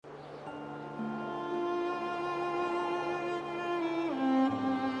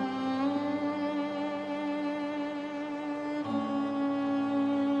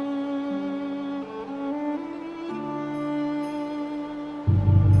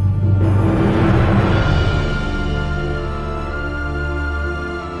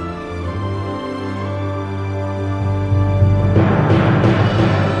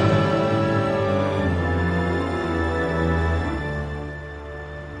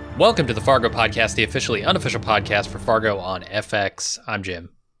Welcome to the Fargo podcast, the officially unofficial podcast for Fargo on FX. I'm Jim.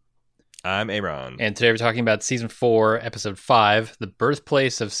 I'm Aaron. And today we're talking about Season 4, Episode 5, The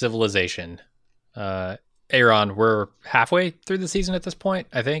Birthplace of Civilization. Aaron, we're halfway through the season at this point,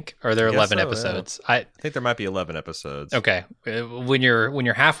 I think? Or are there 11 episodes? Yeah. I think there might be 11 episodes. Okay. When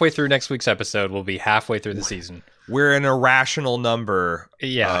you're halfway through next week's episode, we'll be halfway through the season. We're an irrational number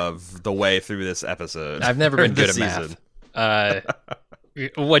of the way through this episode. I've never been good at math.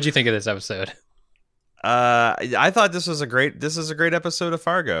 What'd you think of this episode? I thought this is a great episode of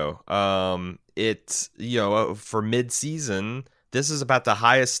Fargo. It's, for mid-season, this is about the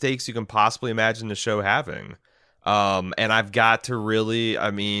highest stakes you can possibly imagine the show having. And I've got to really,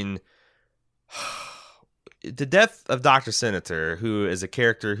 the death of Dr. Senator, who is a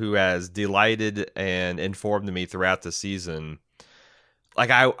character who has delighted and informed me throughout the season. Like,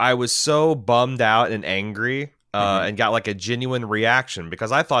 I was so bummed out and angry. And got like a genuine reaction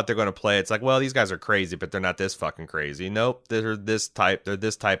because I thought they're going to play. It's like, well, these guys are crazy, but they're not this fucking crazy. Nope, they're this type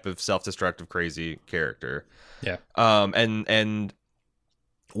of self-destructive crazy character. Yeah. And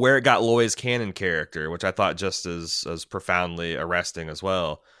where it got Loy's canon character, which I thought just as profoundly arresting as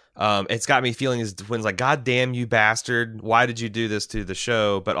well. It's got me feeling as twins like, God damn you bastard! Why did you do this to the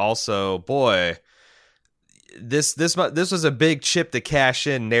show? But also, boy. This was a big chip to cash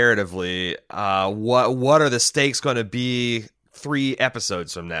in narratively. What are the stakes going to be 3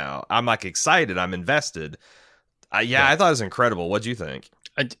 episodes from now? I'm like excited. I'm invested. I thought it was incredible. What'd you think?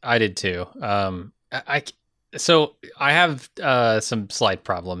 I did too. So I have some slight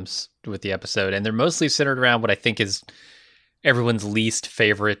problems with the episode, and they're mostly centered around what I think is everyone's least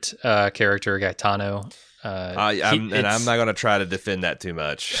favorite character, Gaetano. I'm not going to try to defend that too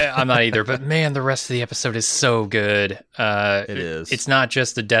much. I'm not either, but man, the rest of the episode is so good. It is. It's not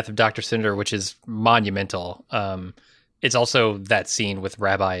just the death of Dr. Cinder, which is monumental. It's also that scene with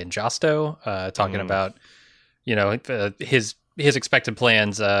Rabbi and Josto talking about, his expected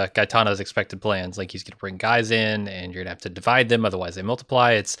plans, Gaetano's expected plans. Like he's going to bring guys in, and you're going to have to divide them, otherwise they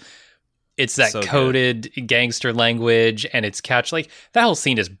multiply. It's that so coded gangster language, and it's catch like that whole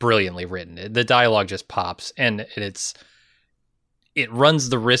scene is brilliantly written. The dialogue just pops, and it runs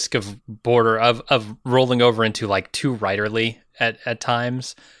the risk of rolling over into like too writerly at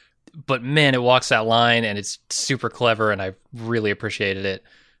times. But man, it walks that line, and it's super clever, and I really appreciated it.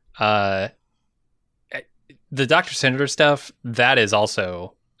 The Dr. Senator stuff, that is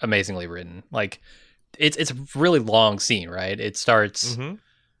also amazingly written. Like it's a really long scene, right? It starts. Mm-hmm.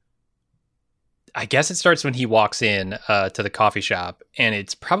 I guess it starts when he walks in to the coffee shop, and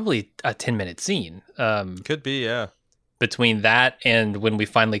it's probably a 10-minute scene. Could be, yeah. Between that and when we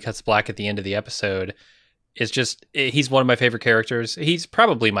finally cuts black at the end of the episode, he's one of my favorite characters. He's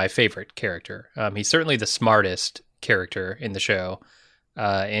probably my favorite character. He's certainly the smartest character in the show,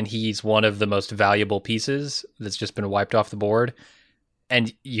 and he's one of the most valuable pieces that's just been wiped off the board.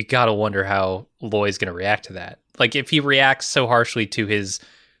 And you gotta wonder how Loy's going to react to that. Like, if he reacts so harshly to his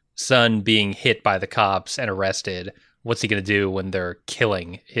son being hit by the cops and arrested, what's he going to do when they're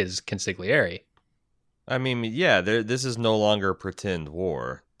killing his consigliere? I mean, yeah, this is no longer pretend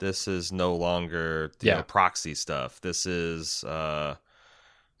war. This is no longer proxy stuff. This is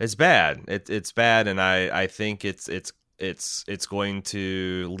it's bad. It's bad, and I think it's going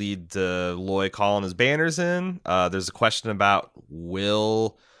to lead to Loy calling his banners in. There's a question about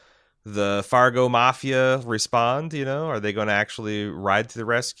will the Fargo Mafia respond, are they going to actually ride to the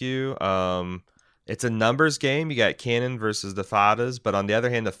rescue? It's a numbers game. You got Cannon versus the Fadas, but on the other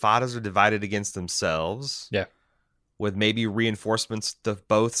hand, the Fadas are divided against themselves. Yeah. With maybe reinforcements to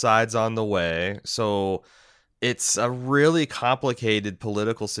both sides on the way. So it's a really complicated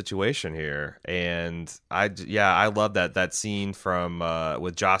political situation here. And I love that scene from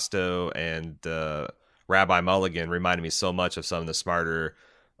with Josto and Rabbi Mulligan reminded me so much of some of the smarter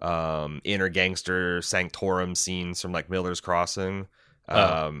inner gangster sanctorum scenes from like Miller's Crossing.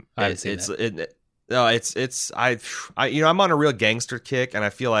 I haven't seen that. I'm on a real gangster kick, and I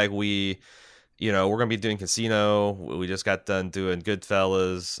feel like we're gonna be doing Casino. We just got done doing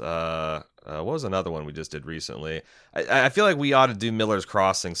Goodfellas. What was another one we just did recently? I feel like we ought to do Miller's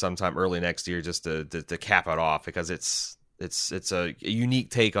Crossing sometime early next year just to cap it off, because it's a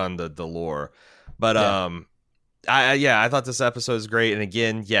unique take on the lore. But I thought this episode was great, and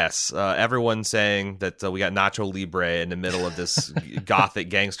again, yes, everyone saying that we got Nacho Libre in the middle of this gothic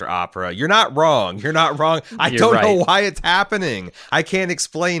gangster opera. You're not wrong. I don't know why it's happening. I can't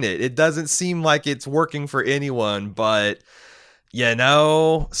explain it. It doesn't seem like it's working for anyone, but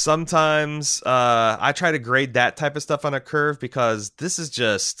sometimes I try to grade that type of stuff on a curve, because this is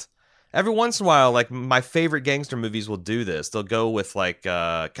just every once in a while, like my favorite gangster movies will do this. They'll go with like,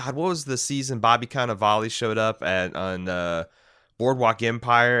 God, what was the season Bobby Cannavale showed up on Boardwalk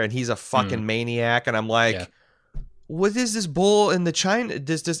Empire, and he's a fucking maniac, and I'm like, what is this bull in the China?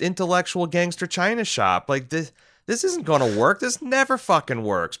 This intellectual gangster China shop? Like this isn't gonna work. This never fucking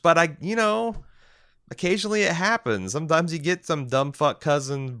works. But occasionally it happens. Sometimes you get some dumb fuck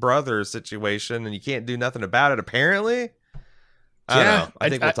cousin brother situation, and you can't do nothing about it. Apparently. I don't know. I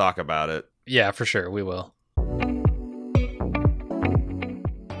think we'll talk about it. Yeah, for sure. We will.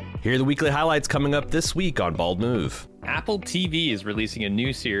 Here are the weekly highlights coming up this week on Bald Move. Apple TV is releasing a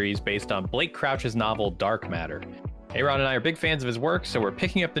new series based on Blake Crouch's novel Dark Matter. Aaron and I are big fans of his work, so we're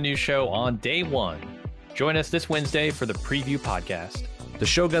picking up the new show on day one. Join us this Wednesday for the preview podcast. The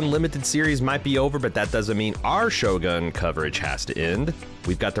Shogun Limited series might be over, but that doesn't mean our Shogun coverage has to end.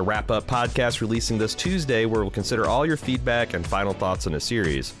 We've got the wrap-up podcast releasing this Tuesday, where we'll consider all your feedback and final thoughts on the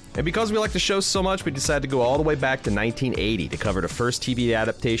series. And because we like the show so much, we decided to go all the way back to 1980 to cover the first TV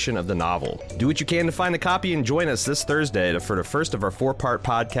adaptation of the novel. Do what you can to find a copy and join us this Thursday for the first of our 4-part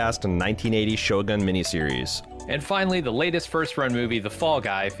podcast on the 1980 Shogun miniseries. And finally, the latest first-run movie, The Fall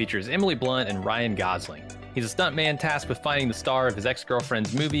Guy, features Emily Blunt and Ryan Gosling. He's a stuntman tasked with finding the star of his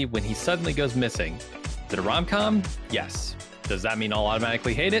ex-girlfriend's movie when he suddenly goes missing. Is it a rom-com? Yes. Does that mean I'll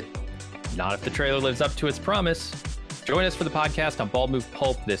automatically hate it? Not if the trailer lives up to its promise. Join us for the podcast on Bald Move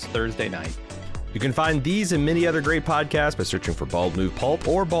Pulp this Thursday night. You can find these and many other great podcasts by searching for Bald Move Pulp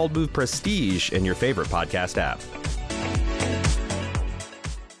or Bald Move Prestige in your favorite podcast app.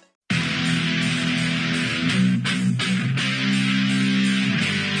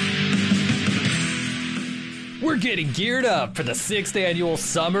 We're getting geared up for the 6th annual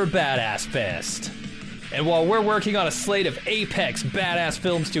Summer Badass Fest. And while we're working on a slate of apex badass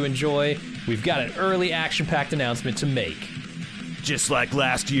films to enjoy, we've got an early action-packed announcement to make. Just like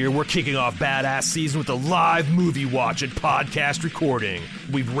last year, we're kicking off Badass Season with a live movie watch and podcast recording.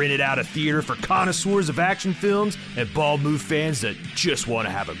 We've rented out a theater for connoisseurs of action films and Bald Move fans that just want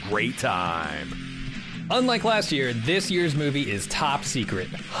to have a great time. Unlike last year, this year's movie is top secret.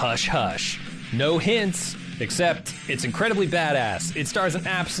 Hush hush. No hints, except it's incredibly badass. It stars an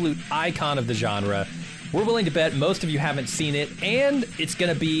absolute icon of the genre. We're willing to bet most of you haven't seen it, and it's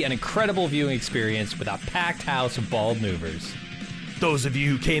going to be an incredible viewing experience with a packed house of bald movers. Those of you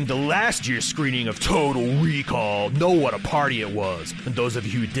who came to last year's screening of Total Recall know what a party it was. And those of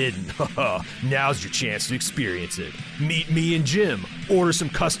you who didn't, now's your chance to experience it. Meet me and Jim, order some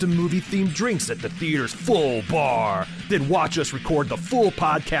custom movie-themed drinks at the theater's full bar, then watch us record the full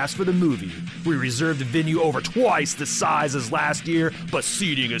podcast for the movie. We reserved the venue over twice the size as last year, but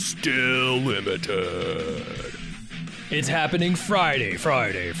seating is still limited. It's happening Friday,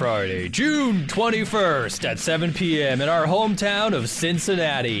 June 21st at 7 p.m. in our hometown of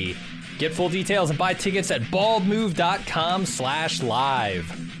Cincinnati. Get full details and buy tickets at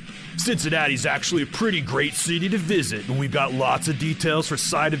baldmove.com/live. Cincinnati's actually a pretty great city to visit, and we've got lots of details for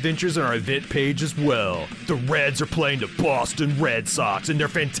side adventures on our event page as well. The Reds are playing the Boston Red Sox in their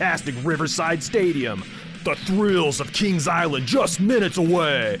fantastic Riverside Stadium. The thrills of Kings Island just minutes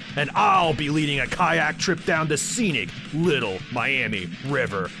away, and I'll be leading a kayak trip down the scenic Little Miami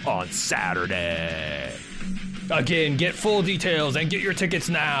River on Saturday. Again, get full details and get your tickets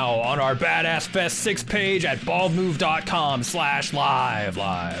now on our Badass Fest 6 page at baldmove.com/live.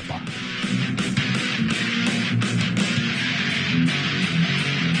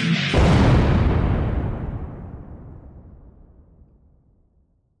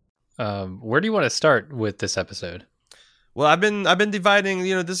 Where do you want to start with this episode? Well, I've been dividing.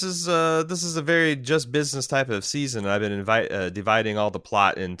 This is a very just business type of season. I've been dividing all the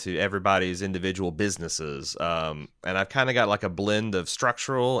plot into everybody's individual businesses, and I've kind of got like a blend of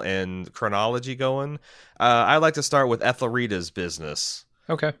structural and chronology going. I'd like to start with Ethelrita's business.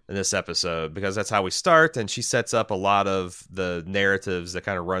 Okay. In this episode, because that's how we start, and she sets up a lot of the narratives that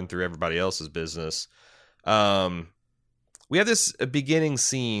kind of run through everybody else's business. We have this beginning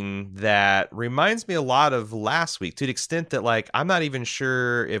scene that reminds me a lot of last week, to the extent that, like, I'm not even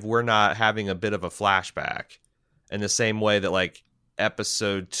sure if we're not having a bit of a flashback in the same way that, like,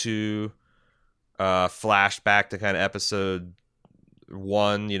 episode 2 flashed back to kind of episode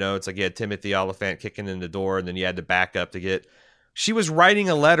 1. It's like you had Timothy Oliphant kicking in the door, and then you had to back up to get... She was writing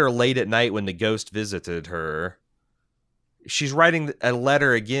a letter late at night when the ghost visited her. She's writing a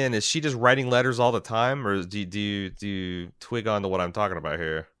letter again. Is she just writing letters all the time, or do you twig on to what I'm talking about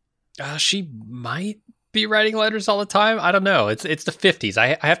here? She might be writing letters all the time. I don't know. It's the 50s.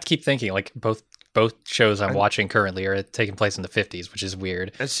 I have to keep thinking, like, both both shows I'm watching currently are taking place in the 50s, which is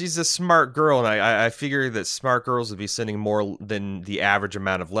weird. And she's a smart girl, and I figure that smart girls would be sending more than the average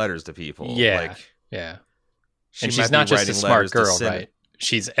amount of letters to people. Yeah, yeah. And she's not just a smart girl, right?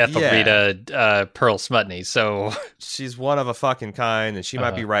 She's Ethelreda Pearl Smutney, so she's one of a fucking kind, and she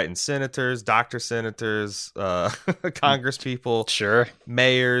might be writing senators, Dr. Senators, Congress people, sure,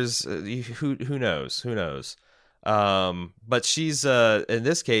 mayors. Who knows? But she's in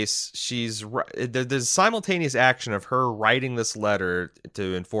this case, there's simultaneous action of her writing this letter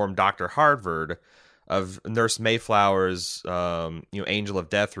to inform Dr. Harvard of Nurse Mayflower's Angel of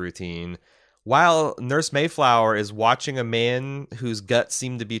Death routine, while Nurse Mayflower is watching a man whose guts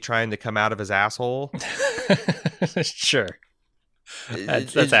seem to be trying to come out of his asshole. Sure.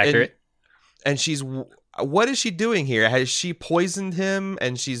 That's accurate. And what is she doing here? Has she poisoned him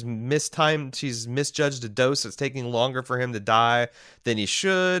and she's misjudged a dose that's taking longer for him to die than he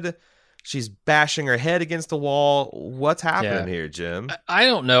should? She's bashing her head against the wall. What's happening here, Jim? I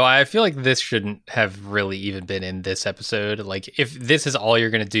don't know. I feel like this shouldn't have really even been in this episode. Like, if this is all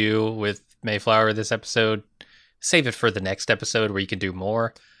you're going to do with Mayflower this episode, save it for the next episode where you can do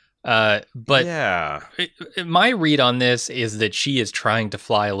more. But yeah, my read on this is that she is trying to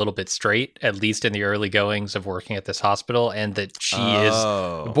fly a little bit straight, at least in the early goings of working at this hospital, and that she is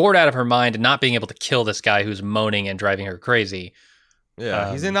bored out of her mind and not being able to kill this guy who's moaning and driving her crazy.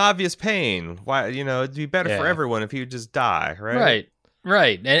 Yeah, he's in obvious pain. Why, it'd be better for everyone if he would just die, right?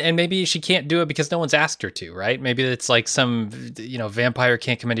 Right. And maybe she can't do it because no one's asked her to, right? Maybe it's like some, vampire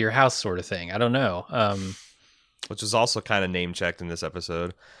can't come into your house sort of thing. I don't know. Which is also kind of name-checked in this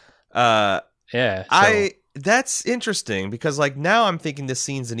episode. That's interesting because now I'm thinking this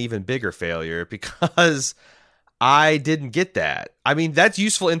scene's an even bigger failure because I didn't get that. I mean, that's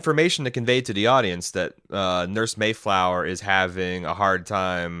useful information to convey to the audience that Nurse Mayflower is having a hard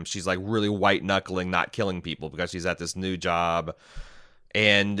time. She's really white knuckling, not killing people because she's at this new job.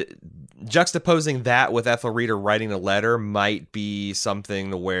 And juxtaposing that with Ethelreda writing a letter might be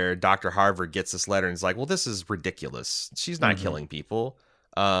something to where Dr. Harvard gets this letter and is like, well, this is ridiculous. She's not killing people.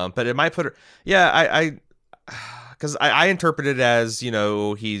 But it might put her, because I interpret it as,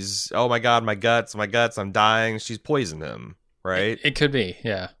 he's, oh my God, my guts, I'm dying. She's poisoned him, right? It could be,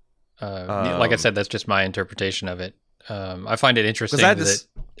 yeah. Like I said, that's just my interpretation of it. I find it interesting that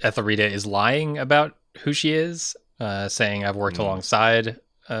Ethelreda is lying about who she is, saying I've worked alongside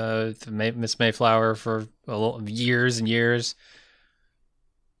Miss Mayflower for years and years.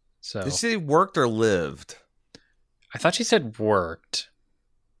 So did she say worked or lived? I thought she said worked.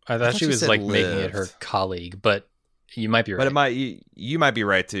 I thought she was making it her colleague, but you might be right. But you might be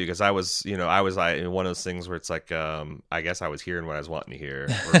right too, because I was in one of those things where it's I guess I was hearing what I was wanting to hear,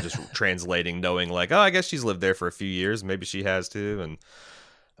 or just translating, knowing I guess she's lived there for a few years, maybe she has too,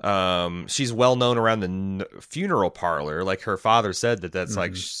 and she's well known around the funeral parlor. Like her father said that's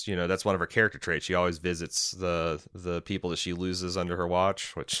that's one of her character traits. She always visits the people that she loses under her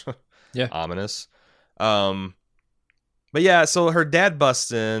watch, which ominous. But yeah, so her dad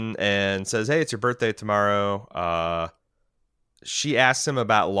busts in and says, hey, it's your birthday tomorrow. She asks him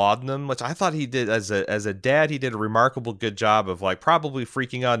about laudanum, which I thought he did as a dad. He did a remarkable good job of probably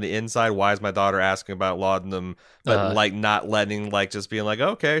freaking on the inside. Why is my daughter asking about laudanum? But not letting just being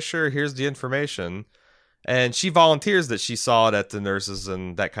okay, sure, here's the information. And she volunteers that she saw it at the nurses,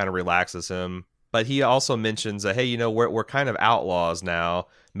 and that kind of relaxes him. But he also mentions that, hey, we're kind of outlaws now.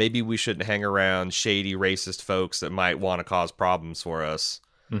 Maybe we shouldn't hang around shady, racist folks that might want to cause problems for us.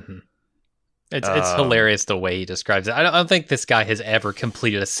 Mm-hmm. It's hilarious the way he describes it. I don't think this guy has ever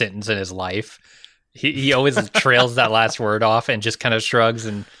completed a sentence in his life. He always trails that last word off and just kind of shrugs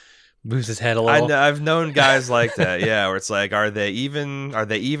and moves his head a little. I've known guys like that, yeah, where it's are they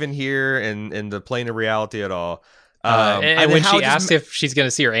even here in the plane of reality at all? And when she asks if she's going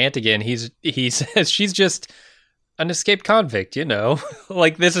to see her aunt again, he says she's just an escaped convict,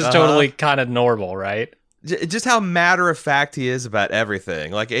 this is totally kind of normal, right? Just how matter of fact he is about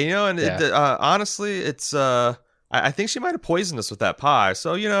everything. Honestly, it's I think she might have poisoned us with that pie.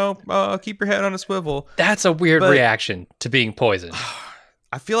 So, keep your head on a swivel. That's a weird reaction to being poisoned.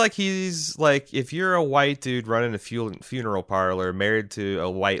 I feel like he's if you're a white dude running a funeral parlor, married to a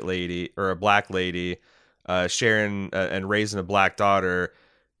white lady or a black lady, sharing and raising a black daughter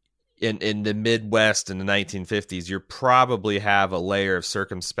in the Midwest in the 1950s, you probably have a layer of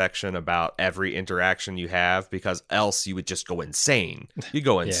circumspection about every interaction you have, because else you would just go insane. You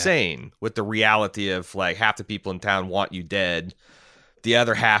go insane with the reality of half the people in town want you dead. The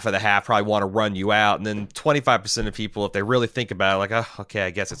other half of the half probably want to run you out. And then 25% of people, if they really think about it, oh, okay, I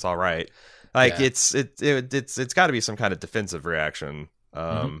guess it's all right. It's got to be some kind of defensive reaction.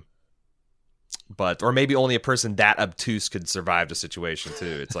 but or maybe only a person that obtuse could survive the situation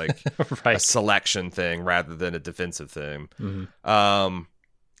too. It's like Right. a selection thing rather than a defensive thing. Mhm.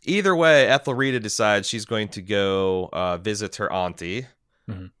 Either way, Ethelrita decides she's going to go visit her auntie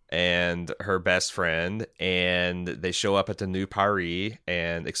Mhm. and her best friend, and they show up at the New Paris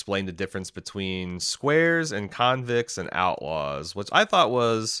and explain the difference between squares and convicts and outlaws, which I thought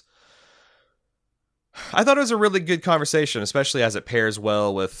was a really good conversation, especially as it pairs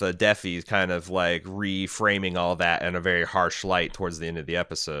well with Defi kind of like reframing all that in a very harsh light towards the end of the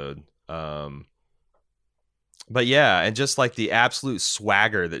episode. But yeah, and just like the absolute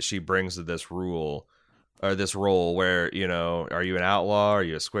swagger that she brings to this role, where, you know, are you an outlaw? Are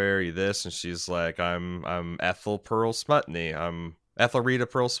you a square? Are you this? And she's like, I'm Ethel Pearl Smutney. I'm Ethelrita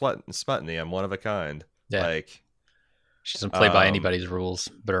Pearl Smutney. I'm one of a kind. Yeah. Like, She doesn't play by anybody's rules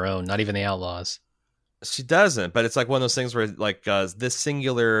but her own, not even the outlaws. she doesn't, but it's like one of those things where like this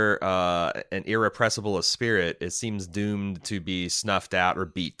singular and irrepressible a spirit, it seems doomed to be snuffed out or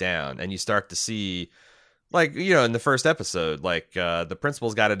beat down. And you start to see, like, you know, in the first episode, like the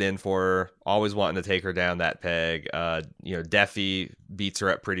principal's got it in for her, always wanting to take her down that peg. You know, Defi beats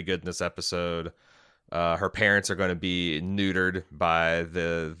her up pretty good in this episode. Her parents are going to be neutered by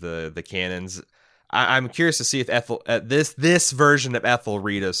the cannons. I'm curious to see if this version of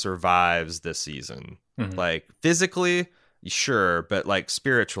Ethelrita survives this season. Mhm. Like physically, sure, but like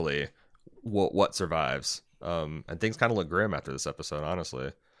spiritually, what survives? And things kind of look grim after this episode,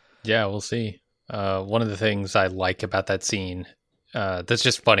 honestly. Yeah, we'll see. One of the things I like about that scene that's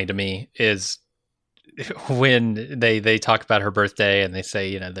just funny to me is when they talk about her birthday and they say,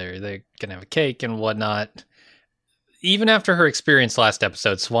 you know, they're gonna have a cake and whatnot. Even after her experience last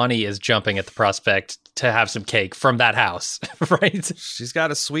episode, Swanee is jumping at the prospect to have some cake from that house, right? She's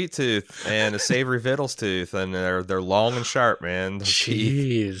got a sweet tooth and a savory victuals tooth, and they're long and sharp, man. Those teeth.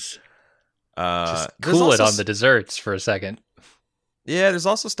 Jeez. Just there's cool it also on the desserts for a second. Yeah, there's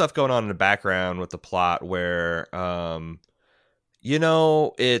also stuff going on in the background with the plot where, you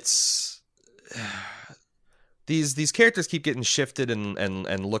know, it's these characters keep getting shifted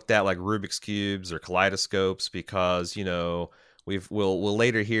and looked at like Rubik's cubes or kaleidoscopes because, you know, we'll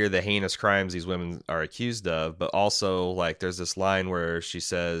later hear the heinous crimes these women are accused of, but also like there's this line where she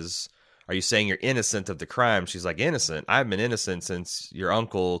says, "Are you saying you're innocent of the crime?" She's like, "Innocent? I've been innocent since your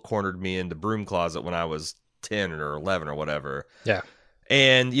uncle cornered me in the broom closet when I was 10 or 11 or whatever." Yeah.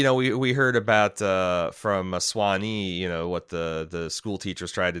 And, you know, we heard about from Swanee, you know, what the school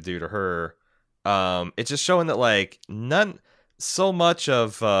teachers tried to do to her. It's just showing that like so much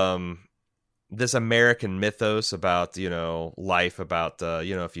of this American mythos about, you know, life, about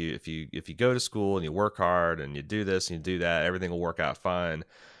you know, if you go to school and you work hard and you do this and you do that, everything will work out fine.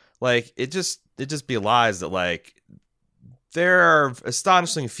 Like it just belies that like there are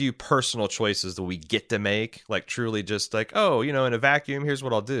astonishingly few personal choices that we get to make. Like truly just like, oh, you know, in a vacuum, here's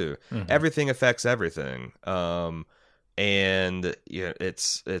what I'll do. Mhm. Everything affects everything. And yeah,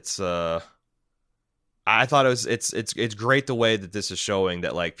 it's I thought it's great the way that this is showing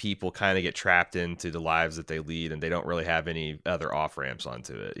that like people kind of get trapped into the lives that they lead and they don't really have any other off ramps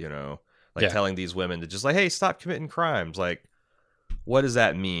onto it, you know, like Yeah. telling these women to just like, hey, stop committing crimes. Like, what does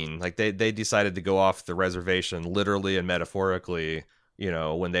that mean? Like they decided to go off the reservation literally and metaphorically, you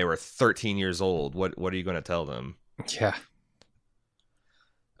know, when they were 13 years old. What are you going to tell them? Yeah.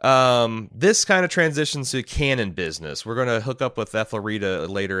 This kind of transitions to canon business. We're going to hook up with Ethelrita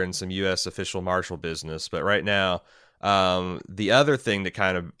later in some U.S. official marshal business, but right now, the other thing that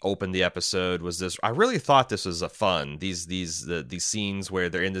kind of opened the episode was this. I really thought this was a fun. These scenes where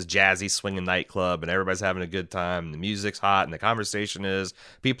they're in this jazzy swinging nightclub and everybody's having a good time. And the music's hot and the conversation is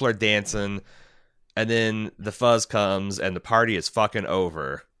people are dancing, and then the fuzz comes and the party is fucking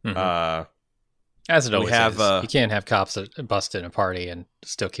over. Mhm. As it we always have, is. You can't have cops that bust in a party and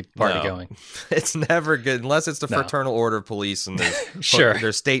still keep the party No. going. It's never good unless it's the No. Fraternal Order of Police and there's Sure.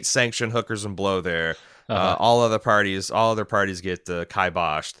 there's state sanctioned hookers and blow there. Uh-huh. All other parties get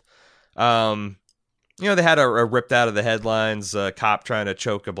kiboshed. You know, they had a ripped out of the headlines cop trying to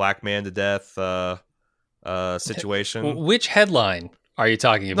choke a black man to death situation. Which headline are you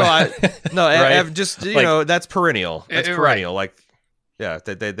talking about? Right? I've just you Like- know, that's perennial. That's Right. perennial. Like, yeah,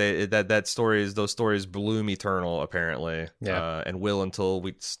 that those stories bloom eternal apparently. Yeah. And will until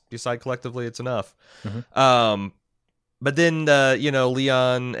we decide collectively it's enough. Mhm. But then, you know,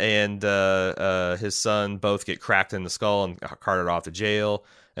 Leon and his son both get cracked in the skull and carted off to jail.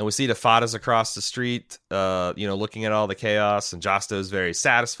 And we see the Fadas across the street, you know, looking at all the chaos. And Josto is very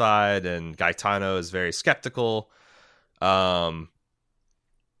satisfied, and Gaetano is very skeptical.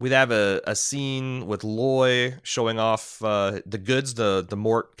 we'd have a scene with Loy showing off the goods, the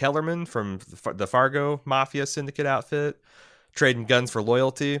Mort Kellerman from the Fargo Mafia Syndicate outfit, trading guns for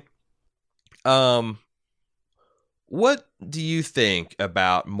loyalty. What do you think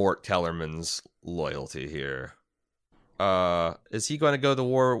about Mort Kellerman's loyalty here? Is he going to go to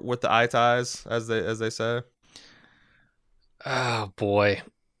war with the Eye Ties, as they say? Oh boy.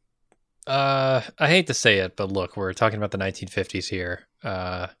 I hate to say it, but look, we're talking about the 1950s here.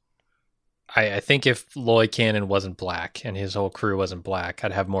 I think if Lloyd Cannon wasn't black and his whole crew wasn't black,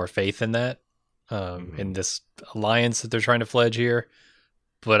 I'd have more faith in that, in this alliance that they're trying to fledge here.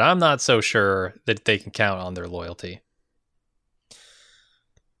 But I'm not so sure that they can count on their loyalty.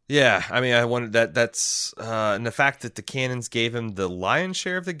 Yeah, I mean, I wondered that's and the fact that the Cannons gave him the lion's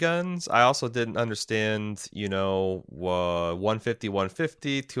share of the guns. I also didn't understand, 150,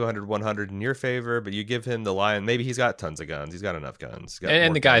 150, 200, 100 in your favor, but you give him the lion. Maybe he's got tons of guns. He's got enough guns.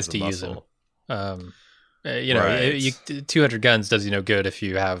 And the guys to use them. Right. 200 guns does you no good if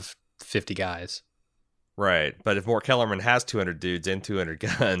you have 50 guys. Right, but if Mort Kellerman has 200 dudes and 200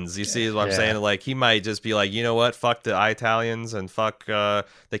 guns, you see what I'm saying? Like, he might just be like, you know what? Fuck the Italians and fuck the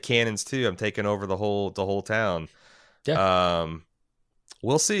Cannons too. I'm taking over the whole town. Yeah.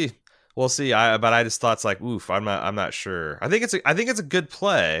 We'll see. But I just thought it's like, oof. I'm not sure. I think it's a good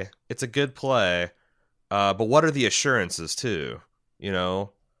play. It's a good play. But what are the assurances too?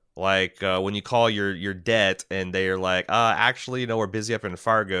 Like when you call your debt and they're like, actually, we're busy up in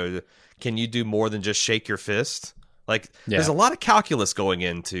Fargo. Can you do more than just shake your fist? Like, there's a lot of calculus going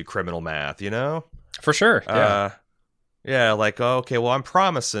into criminal math, For sure. Yeah. Like, okay, well, I'm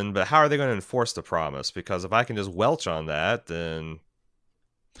promising, but how are they going to enforce the promise? Because if I can just welch on that, then...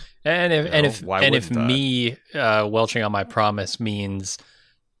 if me welching on my promise means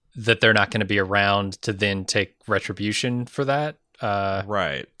that they're not going to be around to then take retribution for that,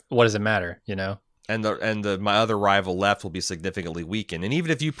 right? What does it matter, And my other rival left will be significantly weakened. And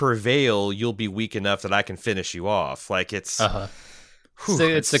even if you prevail, you'll be weak enough that I can finish you off. Like, it's...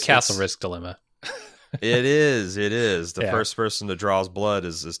 It's the castle risk dilemma. It is. The first person to draws blood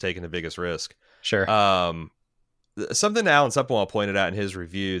is taking the biggest risk. Sure. Something Alan Sepinwall pointed out in his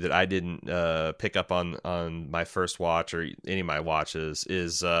review that I didn't pick up on my first watch or any of my watches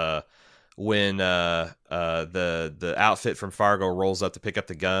is... when the outfit from Fargo rolls up to pick up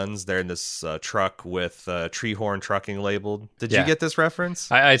the guns, they're in this truck with Treehorn Trucking labeled. Did you get this reference?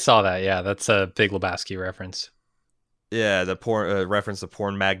 I saw that. Yeah, that's a Big Lebowski reference. Yeah, the porn reference to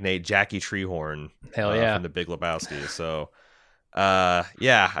porn magnate Jackie Treehorn. Hell yeah, from the Big Lebowski. So, I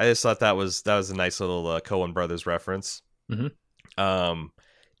just thought that was a nice little Coen Brothers reference. Mm-hmm.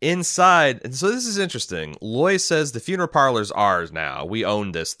 Inside, and so this is interesting. Loy says the funeral parlor's ours now. We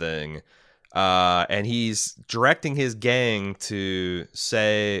own this thing. And he's directing his gang to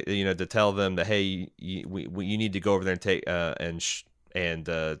say, to tell them that, hey, you need to go over there and take and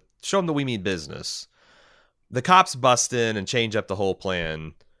show them that we mean business. The cops bust in and change up the whole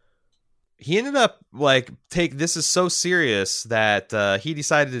plan. He ended up this is so serious that he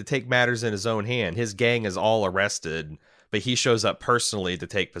decided to take matters in his own hand. His gang is all arrested, but he shows up personally to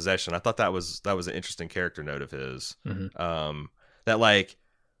take possession. I thought that was an interesting character note of his. Mm-hmm. That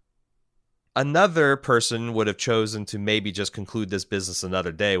another person would have chosen to maybe just conclude this business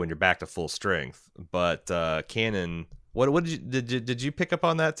another day when you're back to full strength. But Cannon, what did you pick up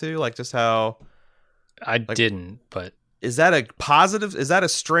on that too? Like, just how I didn't, but is that a positive? Is that a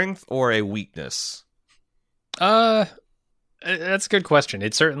strength or a weakness? That's a good question.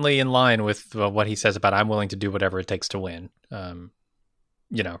 It's certainly in line with what he says about I'm willing to do whatever it takes to win. Regardless.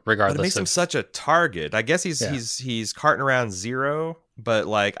 But it makes him such a target. I guess he's carting around Zero, but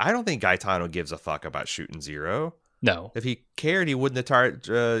I don't think Gaetano gives a fuck about shooting Zero. No. If he cared, he wouldn't have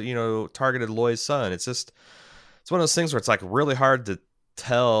targeted Loy's son. It's one of those things where it's really hard to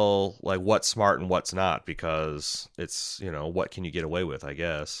tell what's smart and what's not, because it's what can you get away with, I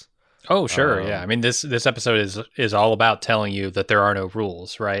guess. Oh, sure. Yeah. I mean, this episode is all about telling you that there are no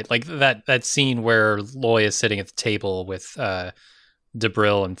rules, right? Like that scene where Loy is sitting at the table with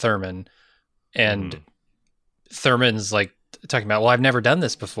DeBrill and Thurman, and Thurman's talking about, well, I've never done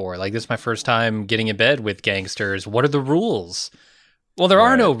this before. This is my first time getting in bed with gangsters. What are the rules? Well, there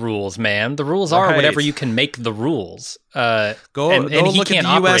are no rules, man. The rules are whatever you can make the rules. And he can't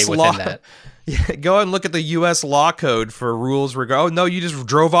operate within that. Yeah, go and look at the U.S. law code for rules. Oh, no, you just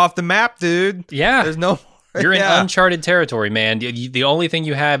drove off the map, dude. Yeah. There's no... You're in uncharted territory, man. The only thing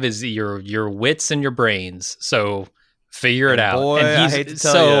you have is your wits and your brains. So figure it out. Boy, and he's I hate to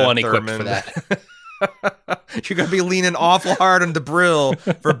tell so you, unequipped Thurman, for that. You're going to be leaning awful hard on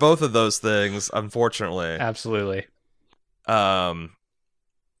DeBrill for both of those things, unfortunately. Absolutely.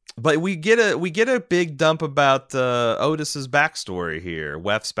 But we get a big dump about Otis's backstory here,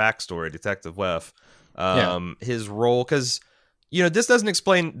 Wef's backstory, Detective Wef, his role, because this doesn't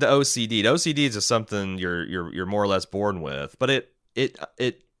explain the OCD. The OCD is just something you're more or less born with, but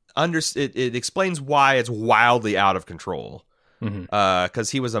it explains why it's wildly out of control. Because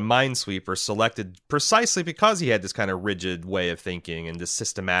he was a minesweeper selected precisely because he had this kind of rigid way of thinking and this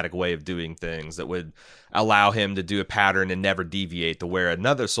systematic way of doing things that would allow him to do a pattern and never deviate, to where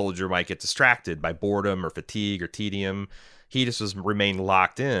another soldier might get distracted by boredom or fatigue or tedium. He just remained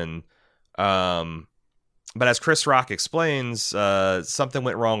locked in. But as Chris Rock explains, something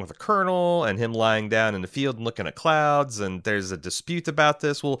went wrong with the colonel and him lying down in the field and looking at clouds, and there's a dispute about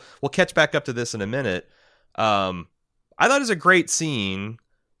this. We'll catch back up to this in a minute. I thought it was a great scene,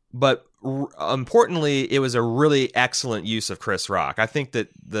 but importantly, it was a really excellent use of Chris Rock. I think that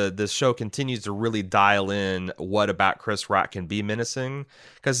the show continues to really dial in what about Chris Rock can be menacing,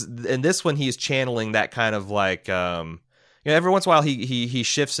 because in this one he's channeling that kind of like every once in a while he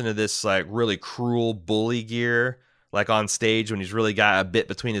shifts into this like really cruel bully gear, like on stage when he's really got a bit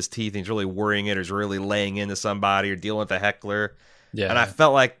between his teeth and he's really worrying it, or he's really laying into somebody or dealing with a heckler. Yeah, and I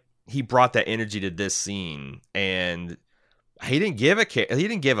felt like he brought that energy to this scene, and he didn't give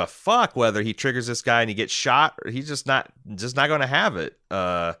a fuck whether he triggers this guy and he gets shot, or he's just not going to have it.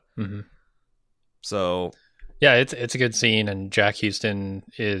 So yeah, it's a good scene, and Jack Houston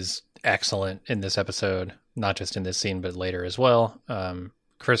is excellent in this episode, not just in this scene but later as well.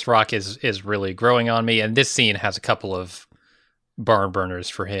 Chris Rock is really growing on me, and this scene has a couple of barn burners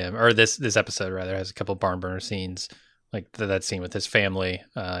for him, or this episode rather has a couple of barn burner scenes, like that scene with his family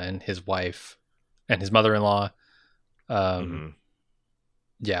and his wife and his mother-in-law.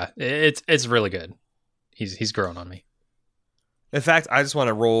 Yeah, it's really good. He's grown on me. In fact, I just want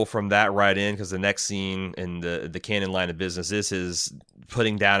to roll from that right in, because the next scene in the canon line of business is his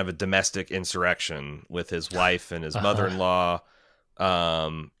putting down of a domestic insurrection with his wife and his mother-in-law.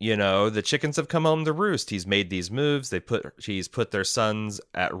 The chickens have come home to roost. He's made these moves. He's put their sons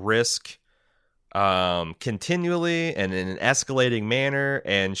at risk continually and in an escalating manner,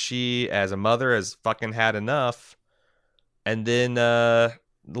 and she, as a mother, has fucking had enough. And then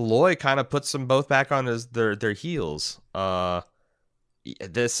Loy kind of puts them both back on their heels.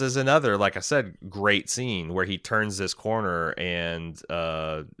 This is another, like I said, great scene where he turns this corner and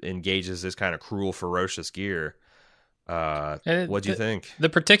engages this kind of cruel, ferocious gear. What do you think? The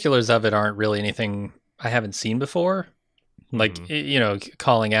particulars of it aren't really anything I haven't seen before. Like,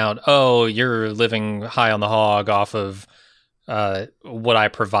 calling out, oh, you're living high on the hog off of what I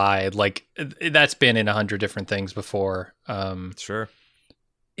provide. Like, that's been in 100 different things before. Sure.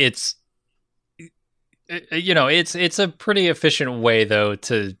 It's a pretty efficient way though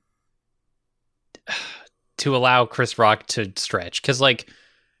to allow Chris Rock to stretch, because like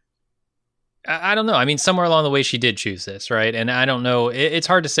I don't know, I mean, somewhere along the way she did choose this, right? And I don't know, it's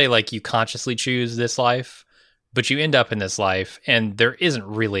hard to say like you consciously choose this life, but you end up in this life and there isn't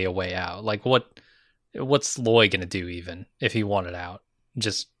really a way out. Like what's Loy gonna do even if he wanted out?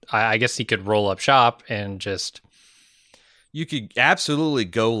 Just I guess he could roll up shop and just... You could absolutely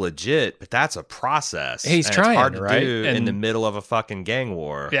go legit, but that's a process. He's trying, it's hard to right? do in the middle of a fucking gang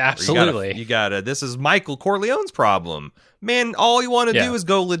war. Yeah, absolutely. You gotta. This is Michael Corleone's problem, man. All you want to do is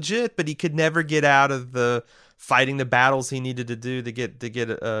go legit, but he could never get out of the fighting the battles he needed to do to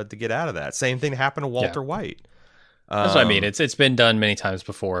get out of that. Same thing happened to Walter White. That's what I mean. It's been done many times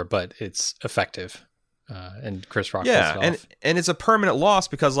before, but it's effective. And Chris Rock. Yeah, and it's a permanent loss,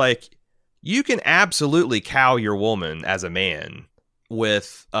 because like, you can absolutely cow your woman as a man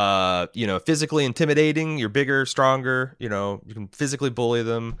with, physically intimidating. You're bigger, stronger. You can physically bully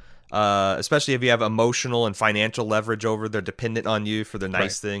them, especially if you have emotional and financial leverage over. They're dependent on you for the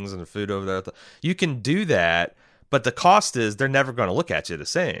nice things and the food over there. You can do that, but the cost is they're never going to look at you the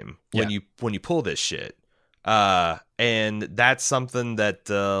same when you pull this shit. And that's something that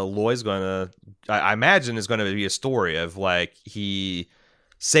Loy's going to, I imagine, is going to be a story of like he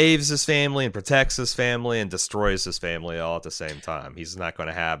saves his family and protects his family and destroys his family all at the same time. He's not going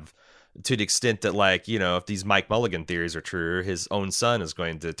to have, to the extent that, like, if these Mike Mulligan theories are true, his own son is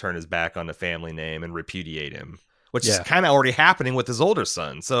going to turn his back on the family name and repudiate him, which is kind of already happening with his older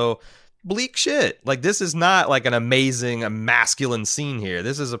son. So bleak shit. Like, this is not like an amazing, masculine scene here.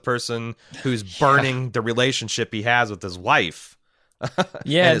 This is a person who's burning the relationship he has with his wife. And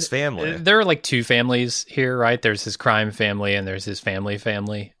his family. There are like two families here, right? There's his crime family and there's his family.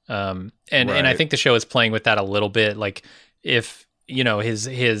 And I think the show is playing with that a little bit. Like, if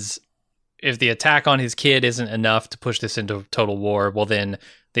if the attack on his kid isn't enough to push this into total war, well then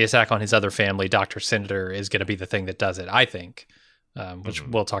the attack on his other family, Dr. Senator, is going to be the thing that does it, I think. which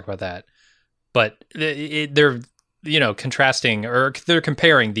we'll talk about that. But they're, contrasting, or they're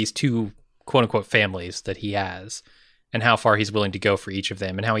comparing these two quote unquote families that he has and how far he's willing to go for each of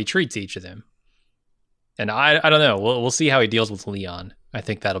them and how he treats each of them. And I don't know. We'll see how he deals with Leon. I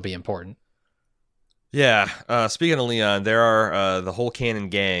think that'll be important. Yeah. Speaking of Leon, there are the whole Cannon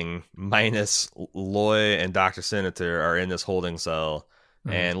gang minus Loy and Dr. Senator are in this holding cell.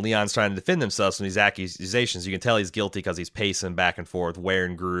 And Leon's trying to defend himself from these accusations. You can tell he's guilty because he's pacing back and forth,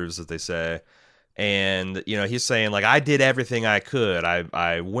 wearing grooves, as they say. And, he's saying, like, I did everything I could.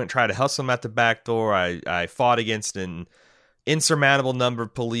 I went try to hustle him at the back door. I fought against an insurmountable number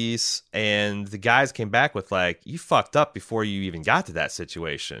of police. And the guys came back with, like, you fucked up before you even got to that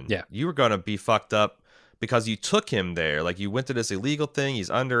situation. Yeah. You were going to be fucked up because you took him there. Like, you went to this illegal thing.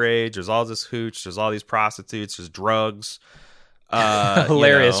 He's underage. There's all this hooch. There's all these prostitutes. There's drugs.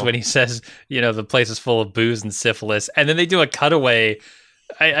 Hilarious when he says, the place is full of booze and syphilis. And then they do a cutaway.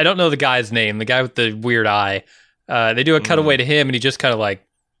 I don't know the guy's name, the guy with the weird eye. They do a cutaway to him and he just kind of like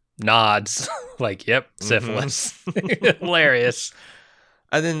nods like, yep, syphilis. Hilarious.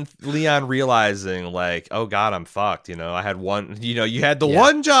 And then Leon realizing, like, oh God, I'm fucked. I had one. You had the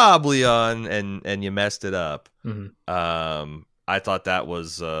one job, Leon, and you messed it up. I thought that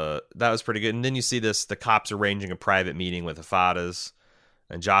was pretty good. And then you see the cops arranging a private meeting with the Fadas,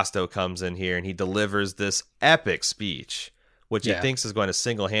 and Josto comes in here and he delivers this epic speech, which he thinks is going to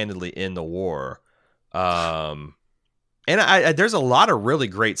single-handedly end the war. And there's a lot of really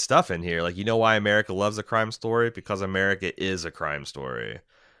great stuff in here. Like, why America loves a crime story? Because America is a crime story.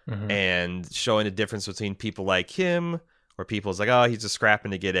 And showing the difference between people like him, where people's like, oh, he's just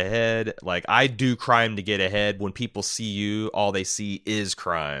scrapping to get ahead. Like, I do crime to get ahead. When people see you, all they see is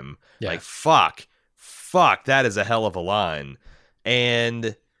crime. Yeah. Like, fuck, that is a hell of a line.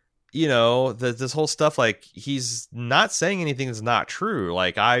 And this whole stuff, like, he's not saying anything that's not true.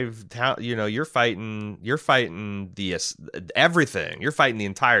 Like, you're fighting the everything. You're fighting the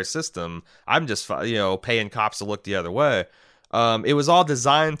entire system. I'm just paying cops to look the other way. It was all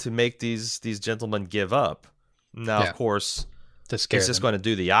designed to make these gentlemen give up. Now, of course, it's just going to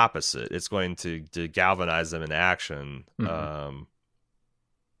do the opposite. It's going to galvanize them into action. But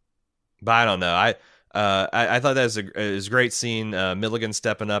I don't know. I thought that was a great scene. Milligan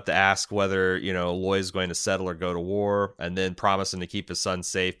stepping up to ask whether Loy's going to settle or go to war, and then promising to keep his son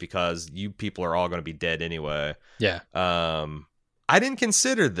safe because you people are all going to be dead anyway. Yeah. I didn't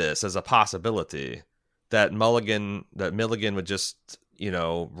consider this as a possibility that Milligan would just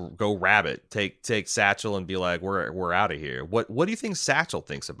go rabbit, take Satchel and be like, we're out of here. What do you think Satchel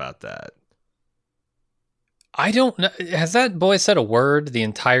thinks about that? I don't know. Has that boy said a word the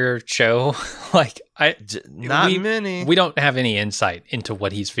entire show? Many. We don't have any insight into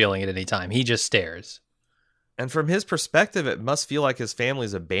what he's feeling at any time. He just stares. And from his perspective, it must feel like his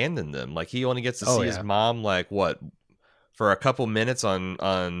family's abandoned them. Like, he only gets to see his mom, like, for a couple minutes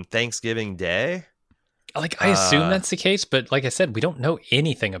on Thanksgiving Day? Like, I assume that's the case, but like I said, we don't know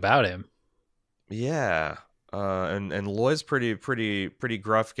anything about him. Yeah. And Loy's pretty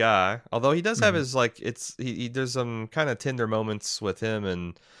gruff guy. Although he does have his, like, there's some kind of tender moments with him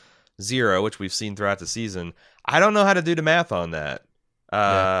and Zero, which we've seen throughout the season. I don't know how to do the math on that.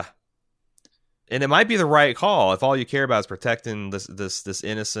 And it might be the right call if all you care about is protecting this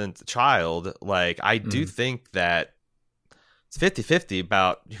innocent child. Like, I do think that it's 50-50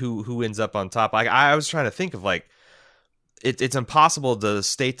 about who ends up on top. Like, I was trying to think of, like, it's impossible to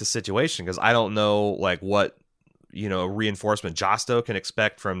state the situation because I don't know, like, what reinforcement Josto can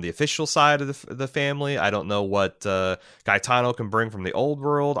expect from the official side of the family. I don't know what Gaetano can bring from the old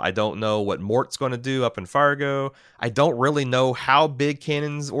world. I don't know what Mort's going to do up in Fargo. I don't really know how big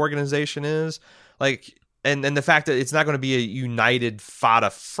Cannon's organization is. Like, and the fact that it's not going to be a united Fada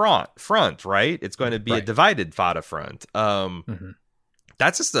front, right? It's going to be a divided Fada front.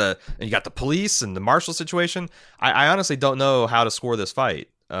 That's just and you got the police and the marshal situation. I honestly don't know how to score this fight.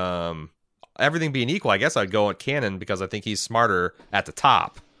 Everything being equal, I guess I'd go on Cannon because I think he's smarter at the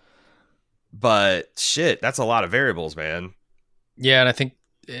top. But shit, that's a lot of variables, man. Yeah, and I think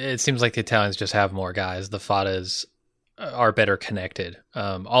it seems like the Italians just have more guys. The Fadas are better connected.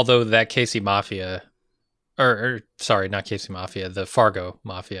 Although that Casey Mafia, or sorry, not Casey Mafia, the Fargo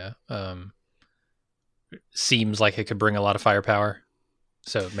Mafia, seems like it could bring a lot of firepower.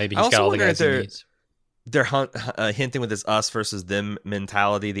 So maybe he's got all the guys he needs. They're hinting with this us versus them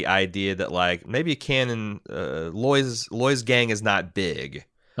mentality, the idea that, like, maybe Cannon, Loy's gang is not big,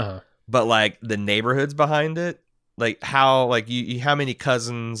 but, like, the neighborhoods behind it, like, how, like, you how many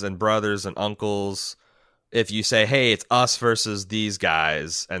cousins and brothers and uncles if you say, hey, it's us versus these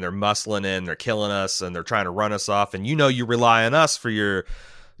guys, and they're muscling in, they're killing us, and they're trying to run us off, and you rely on us for your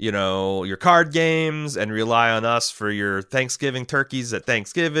card games, and rely on us for your Thanksgiving turkeys at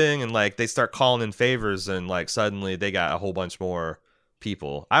Thanksgiving, and like they start calling in favors, and like suddenly they got a whole bunch more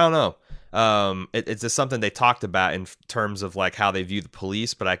people. I don't know. It's just something they talked about in terms of like how they view the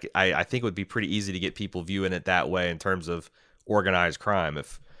police, but I think it would be pretty easy to get people viewing it that way in terms of organized crime.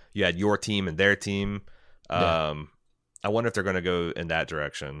 If you had your team and their team, I wonder if they're going to go in that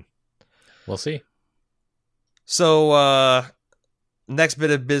direction. We'll see. So, next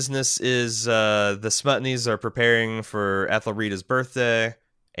bit of business is the Smutneys are preparing for Ethelrita's birthday,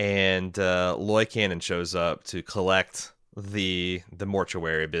 and Loy Cannon shows up to collect the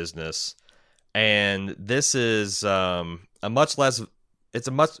mortuary business. And this is a much less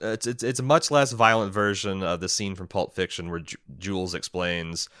violent version of the scene from Pulp Fiction where Jules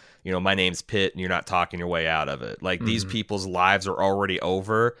explains, my name's Pitt, and you're not talking your way out of it. Like, these people's lives are already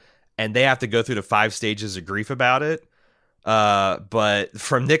over, and they have to go through the 5 stages of grief about it. But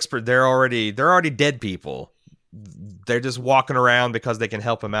from Nick's, they're already dead people. They're just walking around because they can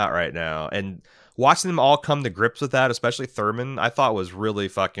help him out right now. And watching them all come to grips with that, especially Thurman, I thought was really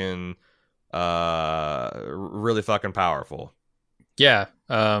fucking powerful. Yeah.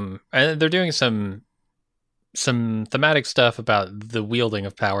 And they're doing some thematic stuff about the wielding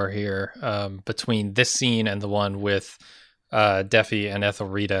of power here, between this scene and the one with Defi and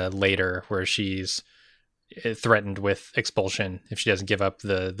Ethelrita later, where she's threatened with expulsion if she doesn't give up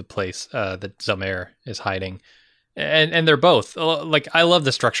the place that Zelmair is hiding. And they're both, like, I love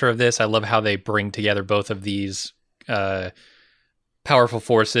the structure of this. I love how they bring together both of these powerful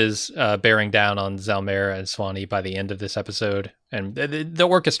forces bearing down on Zelmair and Swanee by the end of this episode. And the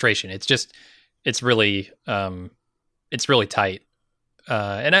orchestration, it's really tight.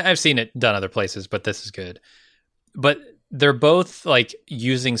 And I've seen it done other places, but this is good. But they're both like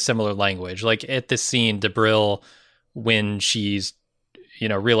using similar language. Like at this scene, Debril, when she's,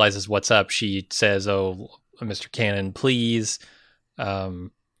 realizes what's up, she says, "Oh, Mr. Cannon, please."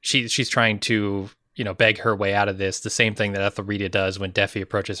 She's trying to, beg her way out of this. The same thing that Ethelrita does when Defi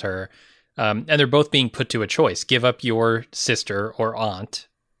approaches her. And they're both being put to a choice. Give up your sister or aunt,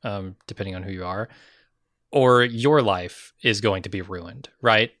 depending on who you are, or your life is going to be ruined,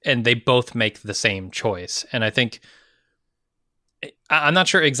 right? And they both make the same choice. And I think, I'm not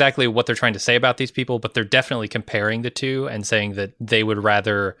sure exactly what they're trying to say about these people, but they're definitely comparing the two and saying that they would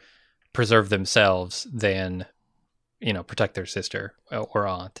rather preserve themselves than, protect their sister or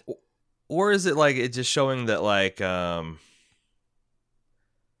aunt. Or is it like it's just showing that like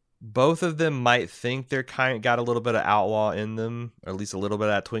both of them might think they're kind of got a little bit of outlaw in them, or at least a little bit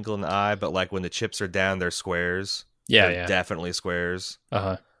of that twinkle in the eye, but like when the chips are down, they're squares. They're definitely squares.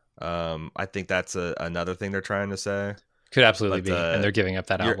 I think that's another thing they're trying to say. Could absolutely be, and they're giving up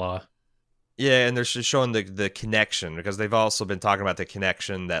that outlaw. Yeah, and they're just showing the connection, because they've also been talking about the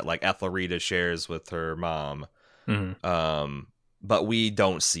connection that like Ethelrita shares with her mom. But we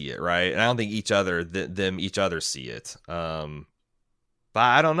don't see it, right? And I don't think each other see it. But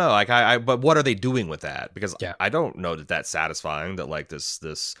I don't know. Like but what are they doing with that? Because I don't know that that's satisfying. That like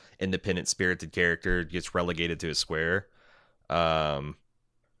this independent, spirited character gets relegated to a square. But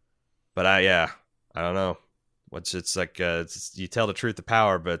I don't know. It's like you tell the truth to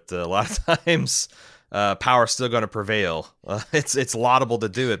power, but a lot of times power's still going to prevail. It's laudable to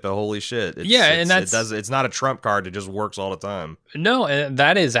do it, but holy shit! It's not a trump card that just works all the time. No, and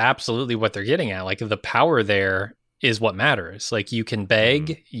that is absolutely what they're getting at. Like the power there is what matters. Like you can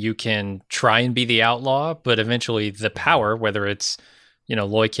beg, you can try and be the outlaw, but eventually the power, whether it's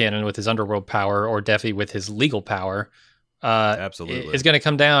Loy Cannon with his underworld power or Defi with his legal power, absolutely is going to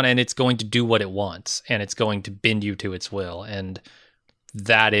come down, and it's going to do what it wants, and it's going to bend you to its will, and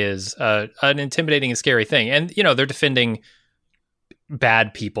that is an intimidating and scary thing. And they're defending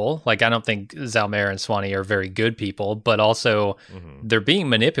bad people. Like I don't think Zelmair and Swanee are very good people, but also they're being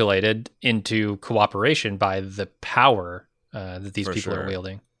manipulated into cooperation by the power that these people are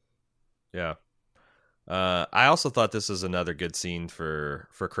wielding. Yeah. I also thought this was another good scene for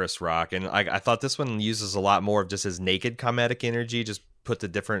Chris Rock, and I thought this one uses a lot more of just his naked comedic energy, just put to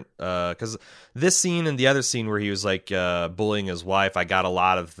different, because this scene and the other scene where he was like bullying his wife, I got a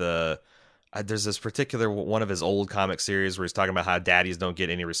lot of the there's this particular one of his old comic series where he's talking about how daddies don't get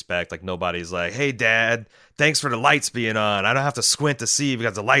any respect. Like nobody's like, hey dad, thanks for the lights being on. I don't have to squint to see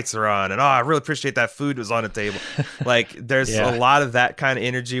because the lights are on. And I really appreciate that food was on the table. Like there's a lot of that kind of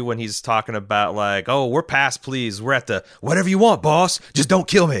energy when he's talking about like, oh, we're past please. We're at the whatever you want, boss. Just don't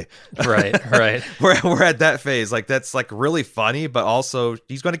kill me. Right. we're at that phase. Like that's like really funny, but also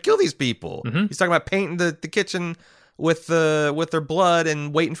he's going to kill these people. He's talking about painting the kitchen with their blood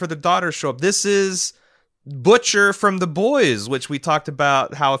and waiting for their daughter to show up. This is Butcher from The Boys, which we talked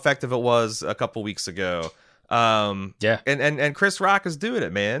about how effective it was a couple weeks ago. And Chris Rock is doing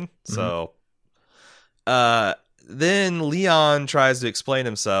it, man. So then Leon tries to explain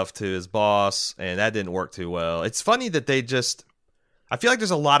himself to his boss, and that didn't work too well. It's funny that I feel like there's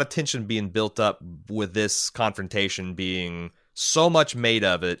a lot of tension being built up with this confrontation being so much made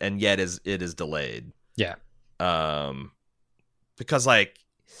of it, and yet it is delayed. Yeah. Because like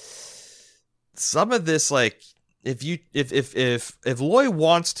some of this, like if Loy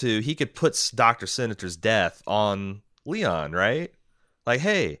wants to, he could put Dr. Senator's death on Leon, right? Like,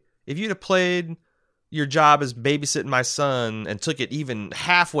 hey, if you'd have played your job as babysitting my son and took it even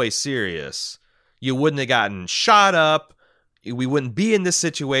halfway serious, you wouldn't have gotten shot up. We wouldn't be in this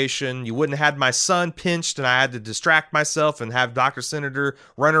situation. You wouldn't have had my son pinched and I had to distract myself and have Dr. Senator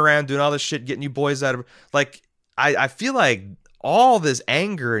run around doing all this shit, getting you boys out of... Like, I feel like all this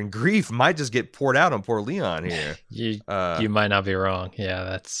anger and grief might just get poured out on poor Leon here. You might not be wrong. Yeah,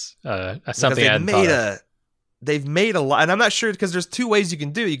 that's something I hadn't thought of. They've made a lot, and I'm not sure because there's two ways you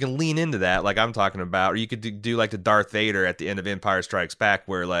can do it. You can lean into that, like I'm talking about, or you could do like the Darth Vader at the end of Empire Strikes Back,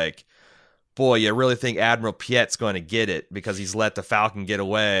 where like, boy, you really think Admiral Piet's going to get it because he's let the Falcon get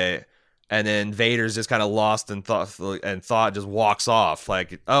away, and then Vader's just kind of lost and thought just walks off.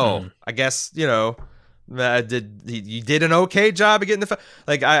 Like, I guess you did an okay job of getting the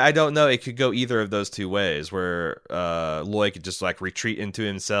like. I don't know. It could go either of those two ways, where Loy could just like retreat into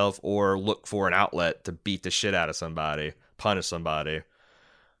himself or look for an outlet to beat the shit out of somebody, punish somebody.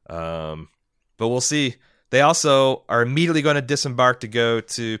 But we'll see. They also are immediately going to disembark to go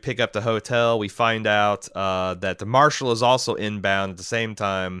to pick up the hotel. We find out that the marshal is also inbound at the same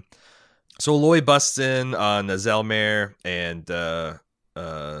time. So Loy busts in on Zelmare and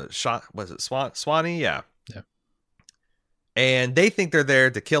was it Swanee? Yeah. And they think they're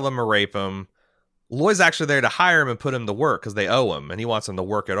there to kill him or rape him. Loy's actually there to hire him and put him to work because they owe him, and he wants him to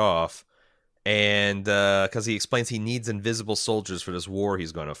work it off. And because he explains he needs invisible soldiers for this war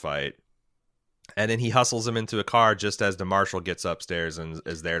he's going to fight. And then he hustles him into a car just as the marshal gets upstairs and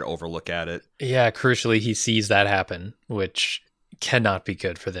is there to overlook at it. Yeah, crucially, he sees that happen, which cannot be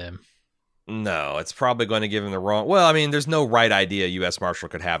good for them. No, it's probably going to give him the wrong... Well, I mean, there's no right idea U.S. Marshal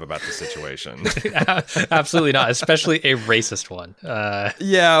could have about the situation. Absolutely not, especially a racist one.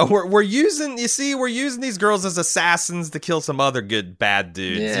 Yeah, we're using these girls as assassins to kill some other bad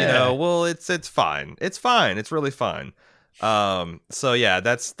dudes. Yeah. You know, well, it's fine. It's fine. It's really fine. So yeah,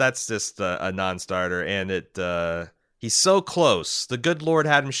 that's just a non-starter, and he's so close. The good Lord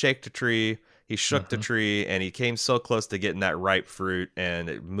had him shake the tree. He shook the tree, and he came so close to getting that ripe fruit, and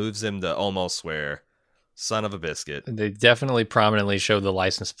it moves him to almost swear, son of a biscuit. They definitely prominently showed the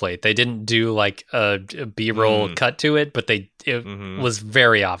license plate. They didn't do like a B-roll cut to it, but it was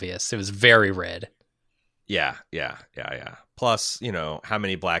very obvious. It was very red. Yeah. Plus, how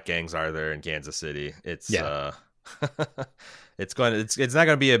many black gangs are there in Kansas City? It's not going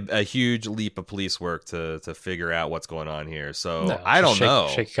to be a huge leap of police work to figure out what's going on here. So no, I don't know.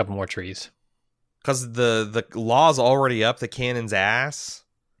 Shake a couple more trees. Because the law's already up the cannon's ass.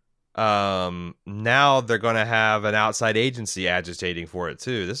 Now they're going to have an outside agency agitating for it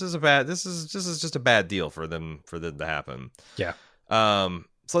too. This is just a bad deal for them to happen. Yeah.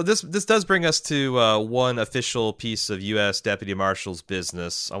 So this does bring us to one official piece of U.S. Deputy Marshal's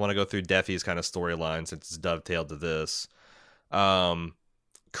business. I want to go through Deffy's kind of storyline since it's dovetailed to this.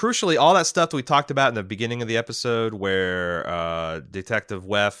 Crucially, all that stuff that we talked about in the beginning of the episode where Detective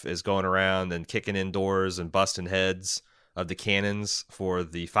Weff is going around and kicking in doors and busting heads of the cannons for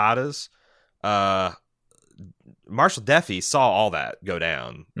the FADAs, Marshal Deffy saw all that go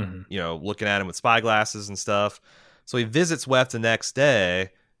down, looking at him with spy glasses and stuff. So he visits Weff the next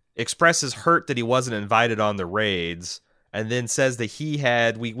day, expresses hurt that he wasn't invited on the raids, and then says that he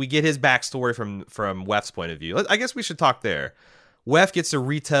had... We get his backstory from Weff's point of view. I guess we should talk there. Weff gets to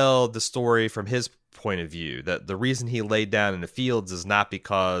retell the story from his point of view, that the reason he laid down in the fields is not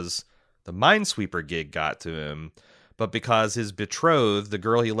because the minesweeper gig got to him, but because his betrothed, the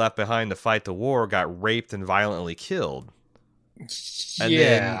girl he left behind to fight the war, got raped and violently killed. And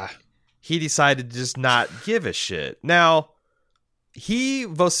then he decided to just not give a shit. Now, he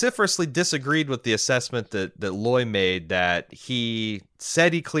vociferously disagreed with the assessment that Loy made, that he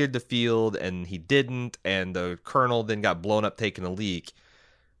said he cleared the field and he didn't, and the colonel then got blown up taking a leak.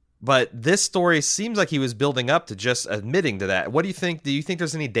 But this story seems like he was building up to just admitting to that. What do you think? Do you think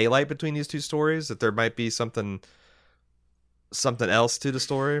there's any daylight between these two stories? That there might be something else to the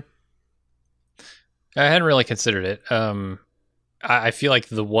story? I hadn't really considered it. I feel like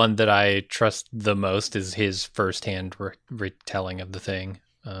the one that I trust the most is his firsthand retelling of the thing,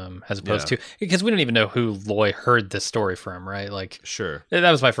 as opposed to, because we don't even know who Loy heard this story from, right? Like, sure,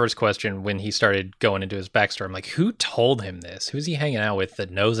 that was my first question when he started going into his backstory. I'm like, who told him this? Who's he hanging out with that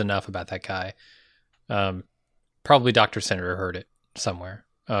knows enough about that guy? Probably Dr. Senator heard it somewhere.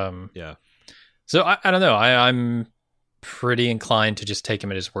 Yeah. So I don't know. I'm pretty inclined to just take him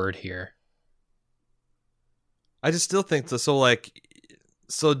at his word here. I just still think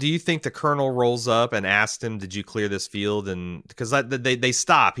so do you think the colonel rolls up and asks him, did you clear this field? And because they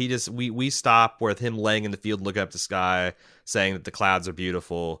stop, we stop with him laying in the field, looking up the sky, saying that the clouds are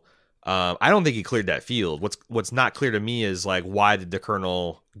beautiful. I don't think he cleared that field. What's not clear to me is, like, why did the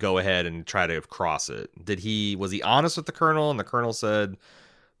colonel go ahead and try to cross it? Was he honest with the colonel, and the colonel said,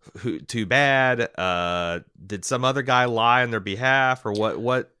 too bad? Did some other guy lie on their behalf, or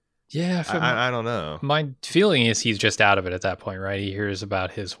what? Yeah, I don't know. My feeling is he's just out of it at that point, right? He hears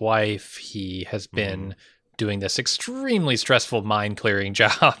about his wife. He has been doing this extremely stressful mind clearing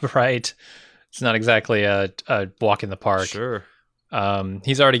job, right? It's not exactly a walk in the park. Sure.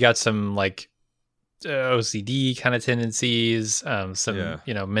 He's already got some like OCD kind of tendencies, some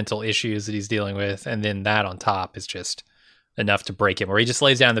mental issues that he's dealing with, and then that on top is just enough to break him. Where he just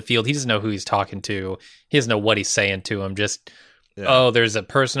lays down in the field. He doesn't know who he's talking to. He doesn't know what he's saying to him. Just oh, there's a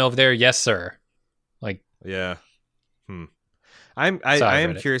person over there. Yes, sir. Like, yeah. I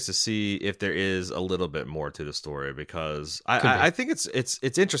am curious to see if there is a little bit more to the story, because I think it's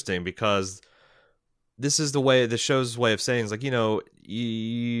interesting, because this is the show's way of saying, is like,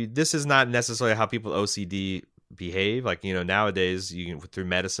 this is not necessarily how people with OCD behave. Like, nowadays you can, through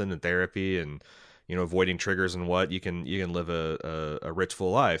medicine and therapy and avoiding triggers and you can live a rich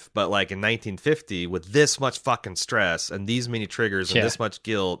full life. But like in 1950, with this much fucking stress and these many triggers and this much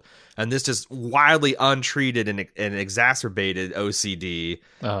guilt and this just wildly untreated and exacerbated OCD,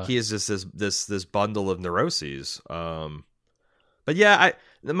 he is just this bundle of neuroses. But yeah,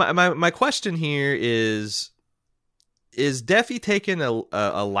 my question here is Defi taking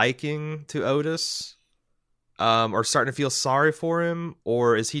a liking to Otis? Or starting to feel sorry for him,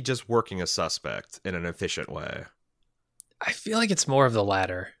 or is he just working a suspect in an efficient way? I feel like it's more of the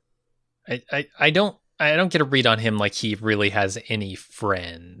latter. I don't get a read on him like he really has any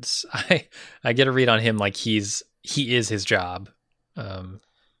friends. I get a read on him like he is his job. I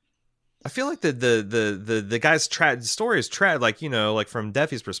feel like the guy's story is like, like from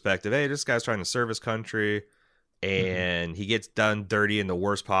Defi's perspective, hey, this guy's trying to serve his country. And he gets done dirty in the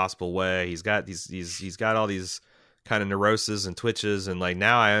worst possible way. He's got he's got all these kind of neuroses and twitches, and like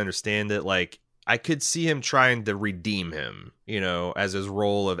now I understand it. Like I could see him trying to redeem him, as his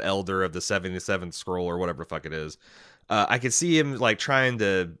role of Elder of the 77th Scroll or whatever the fuck it is. I could see him like trying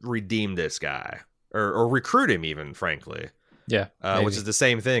to redeem this guy or recruit him, even, frankly. Yeah, which is the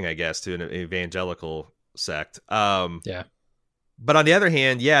same thing, I guess, to an evangelical sect. Yeah. But on the other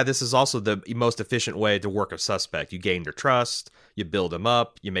hand, this is also the most efficient way to work a suspect. You gain their trust, you build them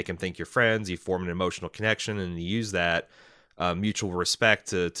up, you make them think you're friends, you form an emotional connection, and you use that mutual respect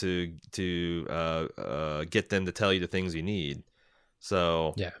to get them to tell you the things you need.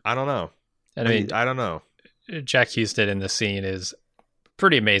 So I don't know. And I mean, I don't know. Jack Husted in this scene is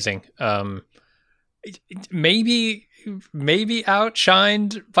pretty amazing. Maybe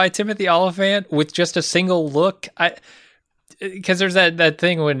outshined by Timothy Oliphant with just a single look. Because there's that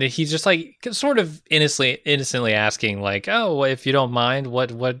thing when he's just like sort of innocently asking, like, oh, well, if you don't mind,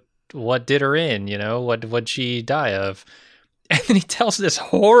 what did her in? What'd she die of? And then he tells this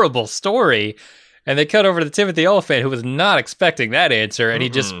horrible story, and they cut over to Timothy Oliphant, who was not expecting that answer, and he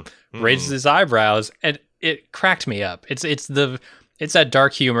just raises his eyebrows, and it cracked me up. It's that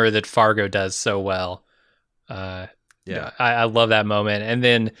dark humor that Fargo does so well. I love that moment, and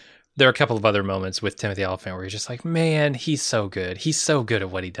then there are a couple of other moments with Timothy Oliphant where you're just like, man, he's so good. He's so good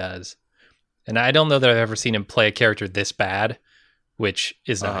at what he does. And I don't know that I've ever seen him play a character this bad, which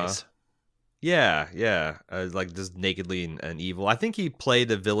is nice. Yeah. Like just nakedly and evil. I think he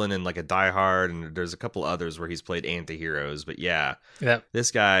played a villain in like a Die Hard, and there's a couple others where he's played anti-heroes. But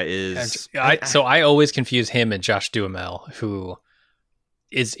this guy is... So I always confuse him and Josh Duhamel, who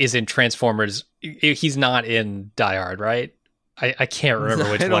is in Transformers. He's not in Die Hard, right? I can't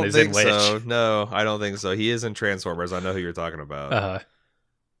remember which I one don't is in think which. so. No, I don't think so. He is in Transformers. I know who you're talking about.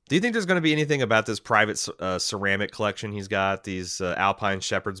 Do you think there's going to be anything about this private ceramic collection he's got? These Alpine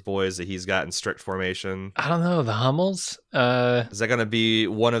Shepherd's boys that he's got in strict formation? I don't know. The Hummels? Is that going to be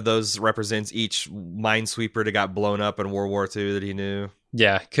one of those represents each minesweeper that got blown up in World War II that he knew?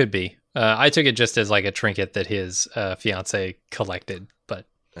 Yeah, could be. I took it just as like a trinket that his fiance collected, but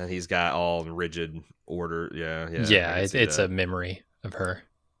and he's got all in rigid order. Yeah, it's a memory of her.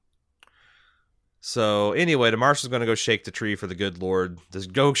 So anyway, the marshal's going to go shake the tree for the good Lord.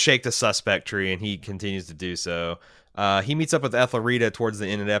 Just go shake the suspect tree, and he continues to do so. He meets up with Ethelrita towards the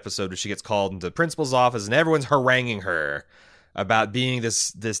end of the episode where she gets called into the principal's office, and everyone's haranguing her about being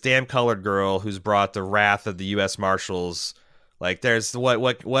this damn colored girl who's brought the wrath of the U.S. Marshals. Like, there's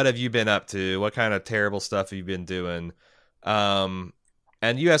what have you been up to? What kind of terrible stuff have you been doing? And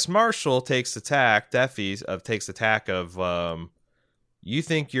U.S. Marshal takes attack of you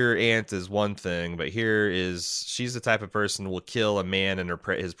think your aunt is one thing, but she's the type of person who will kill a man and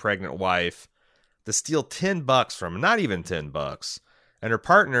his pregnant wife to steal $10 from him, not even $10. And her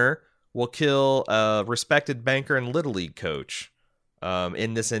partner will kill a respected banker and Little League coach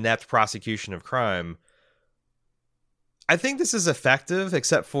in this inept prosecution of crime. I think this is effective,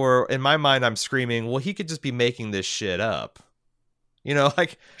 except for, in my mind, I'm screaming, well, he could just be making this shit up. You know,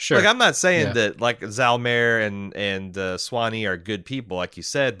 like, sure. Like I'm not saying that like Zalmare and Swanee are good people, like you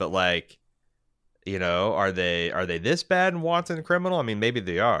said, but like, you know, are they this bad and wanton criminal? I mean, maybe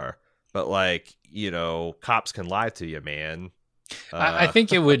they are, but like, you know, cops can lie to you, man. I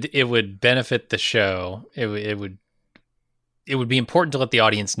think it would benefit the show. It would be important to let the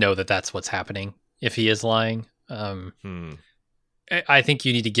audience know that that's what's happening if he is lying. I think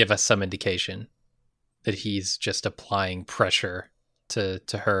you need to give us some indication that he's just applying pressure to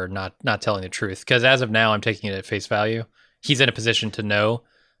her not telling the truth, because as of now I'm taking it at face value. He's in a position to know,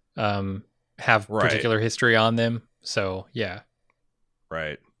 have particular history on them, so yeah,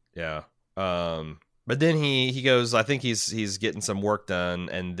 right, yeah. But then he goes, I think he's getting some work done,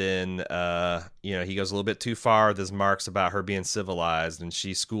 and then you know, he goes a little bit too far with his marks about her being civilized, and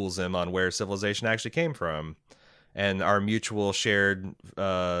she schools him on where civilization actually came from and our mutual shared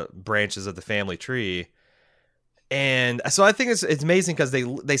branches of the family tree. And so I think it's amazing because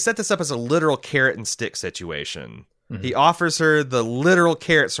they set this up as a literal carrot and stick situation. Mm-hmm. He offers her the literal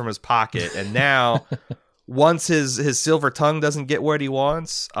carrots from his pocket, and now once his silver tongue doesn't get what he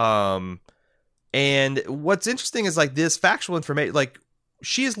wants, and what's interesting is like this factual information, like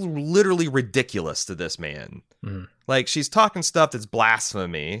she is literally ridiculous to this man. Mm-hmm. Like she's talking stuff that's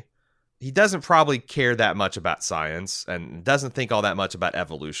blasphemy. He doesn't probably care that much about science and doesn't think all that much about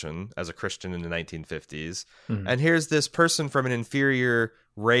evolution as a Christian in the 1950s. Mm-hmm. And here's this person from an inferior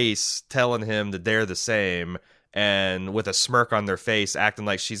race telling him that they're the same and with a smirk on their face, acting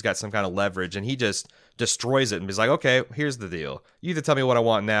like she's got some kind of leverage. And he just destroys it and he's like, okay, here's the deal. You either tell me what I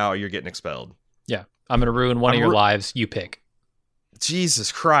want now or you're getting expelled. Yeah. I'm going to ruin one of your lives. You pick.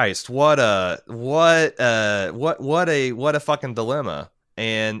 Jesus Christ. What a fucking dilemma.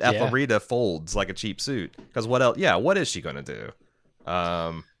 And Ethelrita folds like a cheap suit because what else? Yeah, what is she gonna do?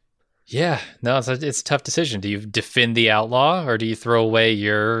 Yeah, no, it's a tough decision. Do you defend the outlaw or do you throw away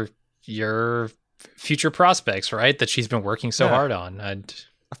your future prospects? Right, that she's been working so hard on.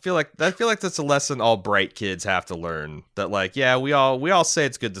 I feel like that's a lesson all bright kids have to learn. That like, yeah, we all say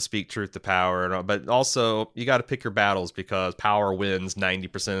it's good to speak truth to power, but also you got to pick your battles because power wins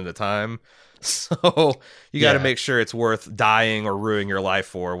 90% of the time. So you got to make sure it's worth dying or ruining your life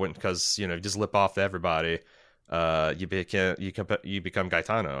for, because you know, just lip off to everybody. You become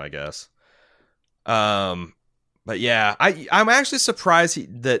Gaetano, I guess. But yeah, I'm actually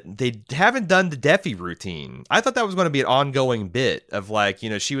surprised that they haven't done the Deafy routine. I thought that was going to be an ongoing bit of like,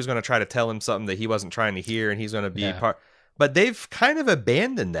 you know, she was going to try to tell him something that he wasn't trying to hear, and he's going to be part. But they've kind of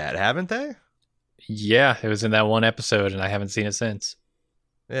abandoned that, haven't they? Yeah, it was in that one episode, and I haven't seen it since.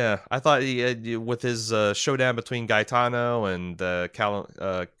 Yeah, I thought he, with his showdown between Gaetano and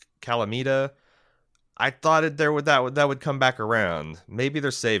Calamita, I thought that would come back around. Maybe they're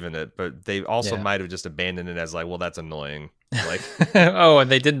saving it, but they also might have just abandoned it as like, well, that's annoying. Like, oh,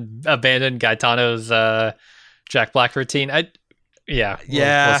 and they didn't abandon Gaetano's Jack Black routine.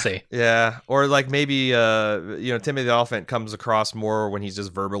 We'll see. Yeah, or like maybe you know, Timothy the Elephant comes across more when he's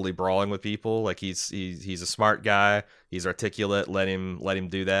just verbally brawling with people. Like he's a smart guy. He's articulate. Let him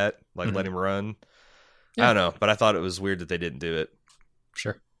do that. Like let him run. Yeah. I don't know, but I thought it was weird that they didn't do it.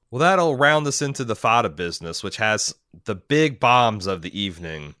 Sure. Well, that'll round us into the fodder business, which has the big bombs of the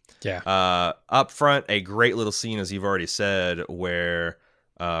evening. Yeah. Up front, a great little scene, as you've already said, where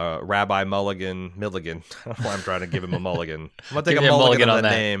Rabbi Milligan. I don't know why I'm trying to give him a mulligan. I'm gonna take Give a me mulligan on that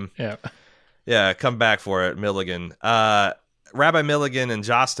that name. Yeah. Come back for it, Milligan. Rabbi Milligan and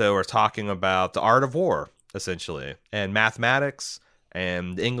Josto are talking about the art of war, essentially, and mathematics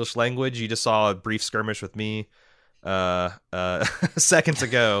and the English language. You just saw a brief skirmish with me seconds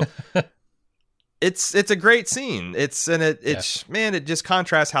ago. It's a great scene. It just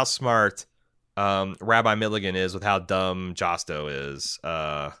contrasts how smart Rabbi Milligan is with how dumb Josto is.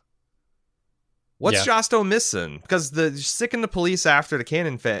 What's Josto missing? Because the sicking the police after the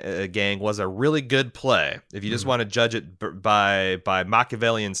Cannon gang was a really good play. If you just want to judge it by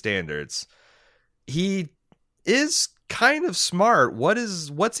Machiavellian standards, he is kind of smart.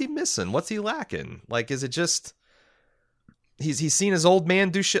 What's he missing? What's he lacking? Like, is it just he's seen his old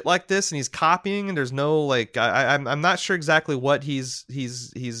man do shit like this and he's copying, and there's no like I'm not sure exactly what he's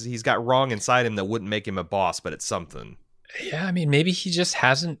got wrong inside him that wouldn't make him a boss, but it's something. Yeah, I mean, maybe he just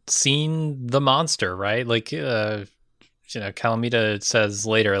hasn't seen the monster, right? Like, Calamita says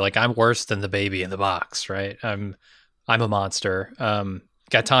later, like, I'm worse than the baby in the box, right? I'm a monster.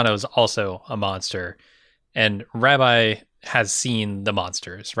 Gaetano's also a monster. And Rabbi has seen the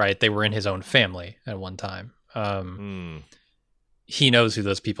monsters, right? They were in his own family at one time. He knows who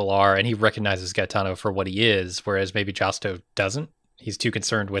those people are, and he recognizes Gaetano for what he is, whereas maybe Josto doesn't. He's too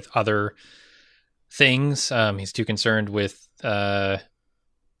concerned with other things. He's too concerned with what's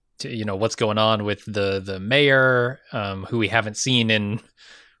going on with the mayor, who we haven't seen in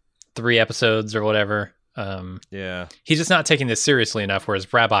 3 episodes or whatever. He's just not taking this seriously enough,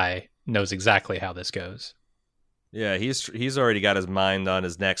 whereas Rabbi knows exactly how this goes. Yeah, he's already got his mind on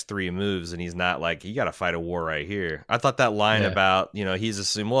his next 3 moves, and he's not like, you got to fight a war right here. I thought that line about, he's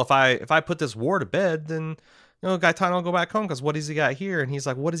assuming, well, if I put this war to bed, then Gaetano will go back home, because what does he got here? And he's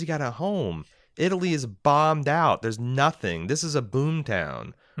like, what does he got at home? Italy is bombed out. There's nothing. This is a boom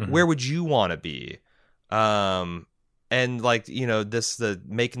town. Mm-hmm. Where would you want to be? And like,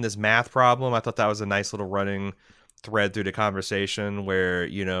 making this math problem, I thought that was a nice little running thread through the conversation where,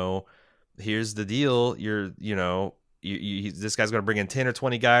 here's the deal. This guy's going to bring in 10 or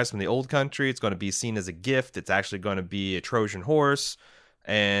 20 guys from the old country. It's going to be seen as a gift. It's actually going to be a Trojan horse.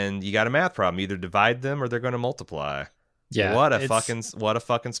 And you got a math problem. Either divide them or they're going to multiply. Yeah, what a fucking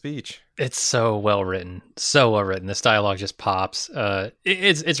speech! It's so well written, so well written. This dialogue just pops.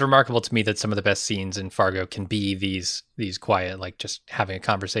 It's remarkable to me that some of the best scenes in Fargo can be these quiet, like just having a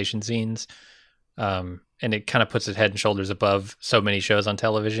conversation scenes, and it kind of puts it head and shoulders above so many shows on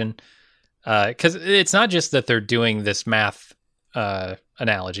television. Because it's not just that they're doing this math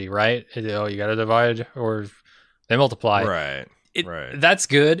analogy, right? You got to divide or they multiply, right? That's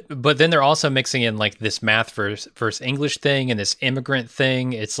good, but then they're also mixing in like this math versus English thing and this immigrant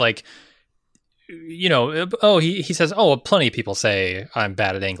thing. It's like, he says, plenty of people say I'm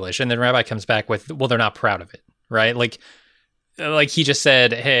bad at English, and then Rabbi comes back with, well, they're not proud of it, right? Like he just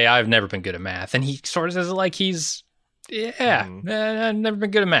said, hey, I've never been good at math, and he sort of says it like he's, I've never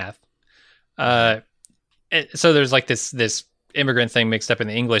been good at math. So there's like this immigrant thing mixed up in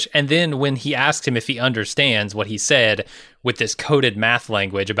the English, and then when he asks him if he understands what he said with this coded math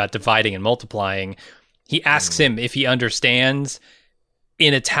language about dividing and multiplying, he asks him if he understands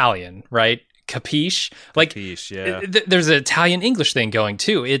in Italian, right? Capisce? Like, yeah. There's an Italian English thing going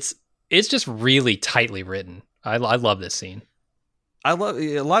too. It's just really tightly written. I love this scene. I love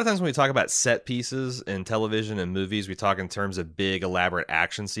a lot of times when we talk about set pieces in television and movies, we talk in terms of big, elaborate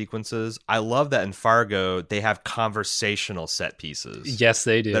action sequences. I love that in Fargo, they have conversational set pieces. Yes,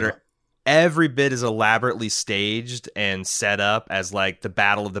 they do. That are every bit as elaborately staged and set up as like the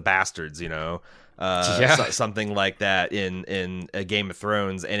Battle of the Bastards, something like that in a Game of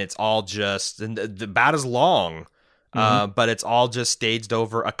Thrones. And it's all just, and the battle's long, but it's all just staged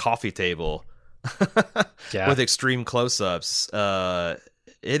over a coffee table. With extreme close-ups.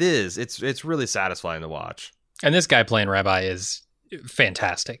 It's really satisfying to watch. And this guy playing Rabbi is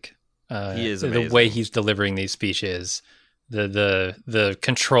fantastic. He is amazing. The way he's delivering these speeches, the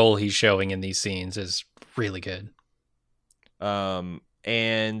control he's showing in these scenes is really good. And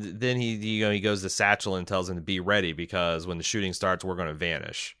then he goes to Satchel and tells him to be ready because when the shooting starts, we're going to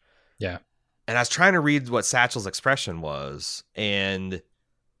vanish. Yeah. And I was trying to read what Satchel's expression was, and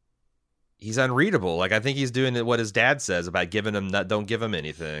he's unreadable. Like, I think he's doing what his dad says about giving him don't give him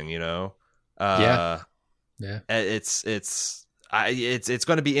anything, Yeah. It's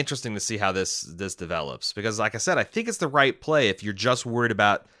going to be interesting to see how this develops, because like I said, I think it's the right play if you're just worried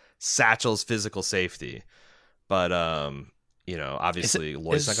about Satchel's physical safety. But obviously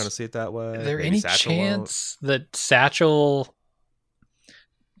Lloyd's not going to see it that way. Is there Maybe any Satchel chance that Satchel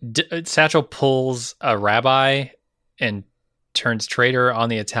pulls a Rabbi and turns traitor on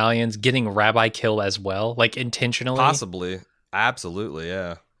the Italians, getting Rabbi killed as well, like intentionally. Possibly. Absolutely.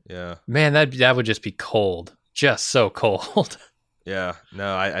 Yeah. Yeah. Man, that would just be cold. Just so cold. Yeah.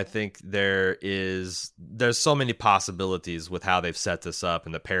 No, I think there's so many possibilities with how they've set this up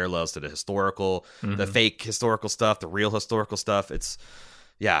and the parallels to the historical, the fake historical stuff, the real historical stuff. It's,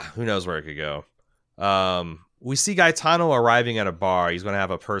 yeah, who knows where it could go. We see Gaetano arriving at a bar. He's going to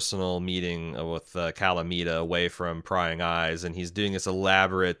have a personal meeting with Calamita away from prying eyes, and he's doing this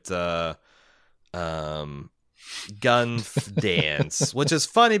elaborate gun dance, which is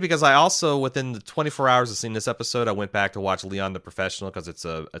funny because I also, within the 24 hours of seeing this episode, I went back to watch Leon the Professional because it's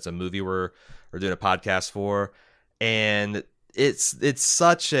a movie we're doing a podcast for, and it's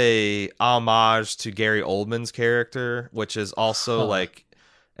such a homage to Gary Oldman's character, which is also like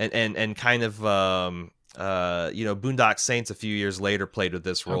and kind of Boondock Saints a few years later played with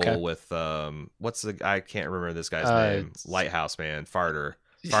this role with I can't remember this guy's name, Lighthouse Man, Farter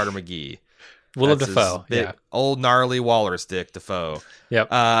McGee. Willem Dafoe, old gnarly walrus dick Dafoe. Yep.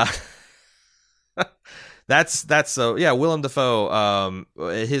 That's so yeah. Willem Dafoe,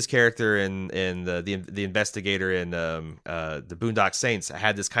 his character in the investigator in the Boondock Saints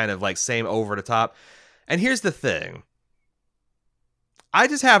had this kind of like same over the top. And here's the thing. I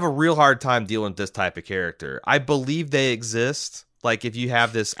just have a real hard time dealing with this type of character. I believe they exist. Like if you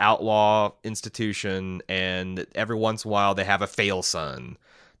have this outlaw institution and every once in a while they have a fail son.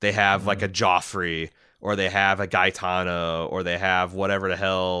 They have like a Joffrey, or they have a Gaetano, or they have whatever the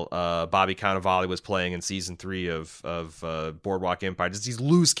hell Bobby Cannavale was playing in season 3 of Boardwalk Empire. Just these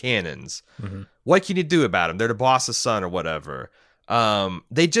loose cannons. Mm-hmm. What can you do about them? They're the boss's son or whatever.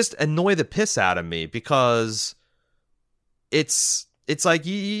 They just annoy the piss out of me because it's like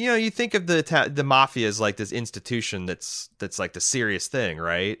you think of the mafia as like this institution that's like the serious thing,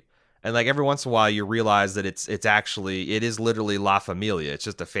 right? And like every once in a while you realize that it is literally La Familia. It's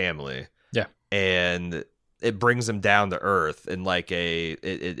just a family. Yeah. And it brings them down to earth and like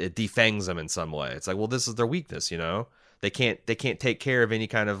it defangs them in some way. It's like, well, this is their weakness, They can't take care of any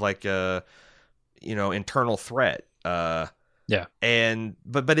kind of like internal threat. Yeah. And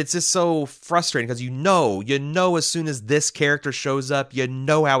but it's just so frustrating because you know as soon as this character shows up, you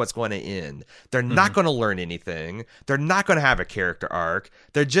know how it's going to end. They're not going to learn anything. They're not going to have a character arc.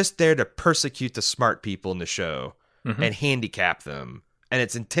 They're just there to persecute the smart people in the show and handicap them. And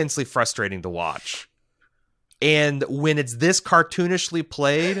it's intensely frustrating to watch. And when it's this cartoonishly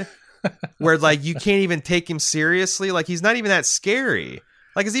played, where like you can't even take him seriously, like he's not even that scary.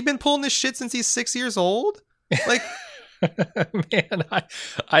 Like, has he been pulling this shit since he's 6 years old? Like. Man,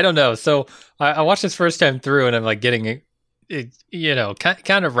 I don't know. So I watched this first time through, and I'm like getting,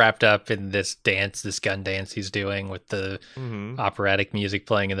 kind of wrapped up in this gun dance he's doing with the operatic music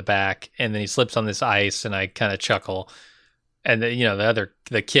playing in the back, and then he slips on this ice, and I kind of chuckle, and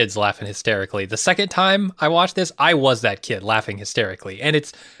the kids laughing hysterically. The second time I watched this, I was that kid laughing hysterically, and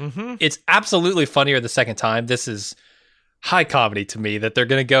it's absolutely funnier the second time. This is high comedy to me that they're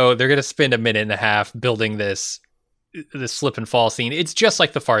gonna spend a minute and a half building this slip and fall scene. It's just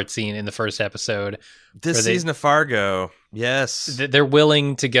like the fart scene in the first episode. This season of Fargo, yes. They're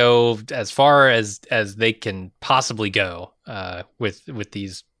willing to go as far as they can possibly go with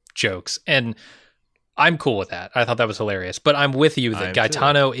these jokes. And I'm cool with that. I thought that was hilarious. But I'm with you that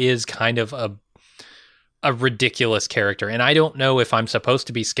Gaetano is kind of a ridiculous character. And I don't know if I'm supposed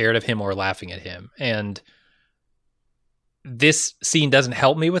to be scared of him or laughing at him. And this scene doesn't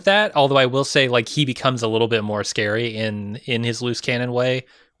help me with that, although I will say like he becomes a little bit more scary in his loose cannon way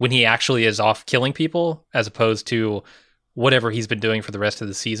when he actually is off killing people as opposed to whatever he's been doing for the rest of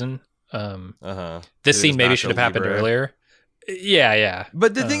the season. This scene maybe should have happened earlier. Yeah.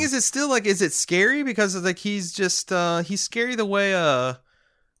 But the thing is, it's still like, is it scary? Because like he's just he's scary the way a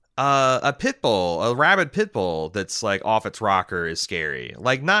pit bull, a rabid pit bull that's like off its rocker is scary.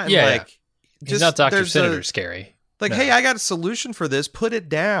 Like not like he's not Dr. Senator scary. Like, hey, I got a solution for this. Put it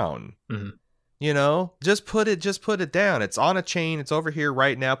down. Just put it down. It's on a chain. It's over here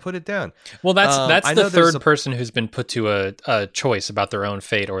right now. Put it down. Well, that's the third person who's been put to a choice about their own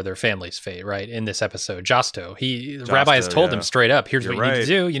fate or their family's fate, right? In this episode, Josto. The rabbi has told him straight up, here's what you need to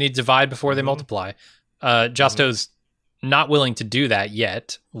do. You need to divide before they multiply. Josto's not willing to do that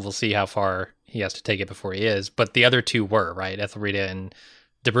yet. We'll see how far he has to take it before he is. But the other two were, right? Ethelrita and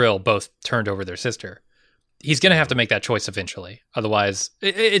Debril both turned over their sister. He's going to have to make that choice eventually. Otherwise,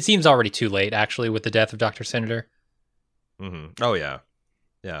 it seems already too late, actually, with the death of Dr. Senator. Oh, yeah.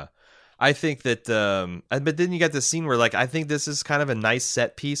 Yeah. I think that, but then you got this scene where, like, I think this is kind of a nice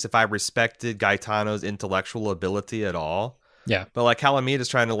set piece if I respected Gaetano's intellectual ability at all. Yeah. But like Calamida's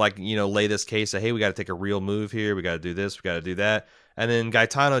trying to like, lay this case of, hey, we got to take a real move here. We got to do this. We got to do that. And then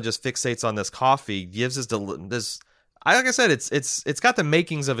Gaetano just fixates on this coffee, gives us like I said, it's got the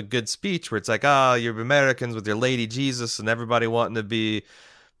makings of a good speech where it's like, you're Americans with your lady Jesus and everybody wanting to be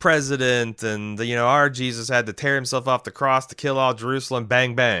president. And, our Jesus had to tear himself off the cross to kill all Jerusalem.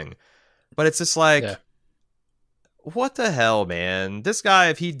 Bang, bang. But it's just like, what the hell, man? This guy,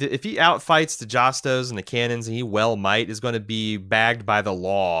 if he outfights the Jostos and the Cannons, and he well might, is going to be bagged by the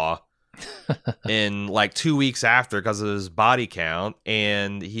law in like 2 weeks after because of his body count.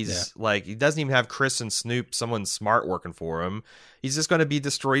 And he's like, he doesn't even have Chris and Snoop, someone smart working for him. He's just going to be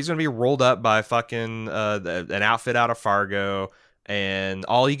destroyed. He's going to be rolled up by fucking an outfit out of Fargo, and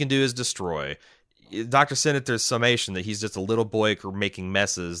all he can do is destroy. Dr. Senator's summation that he's just a little boy making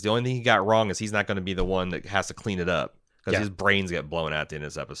messes. The only thing he got wrong is he's not going to be the one that has to clean it up because his brains get blown out at the end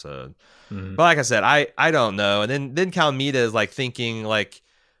of this episode. Mm-hmm. But like I said, I don't know. And then Calamita is like thinking like,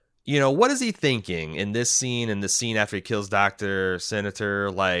 what is he thinking in this scene and the scene after he kills Dr. Senator?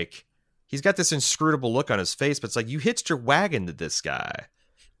 Like, he's got this inscrutable look on his face, but it's like, you hitched your wagon to this guy.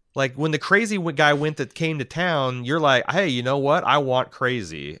 Like, when the crazy guy came to town, you're like, hey, you know what? I want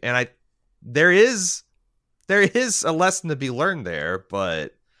crazy. And there is a lesson to be learned there,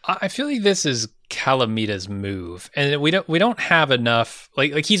 but I feel like this is Calamita's move, and we don't have enough.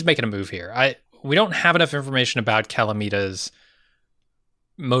 Like he's making a move here. We don't have enough information about Calamita's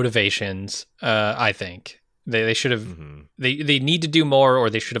motivations. I think they should have. They need to do more, or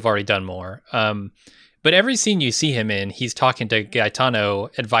they should have already done more. But every scene you see him in, he's talking to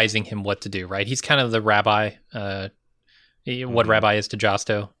Gaetano, advising him what to do. Right? He's kind of the rabbi. What rabbi is to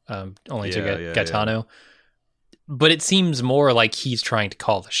Josto, only to Gaetano. Yeah. But it seems more like he's trying to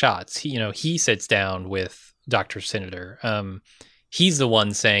call the shots. He sits down with Dr. Senator. He's the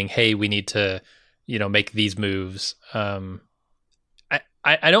one saying, hey, we need to, make these moves. I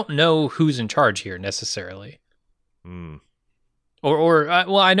don't know who's in charge here necessarily. Well,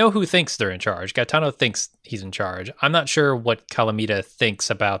 I know who thinks they're in charge. Gaetano thinks he's in charge. I'm not sure what Calamita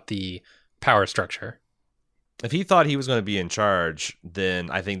thinks about the power structure. If he thought he was going to be in charge,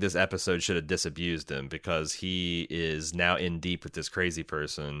 then I think this episode should have disabused him, because he is now in deep with this crazy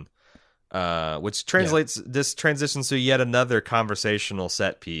person, which this transitions to yet another conversational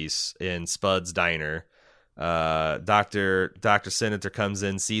set piece in Spud's diner. Dr. Senator comes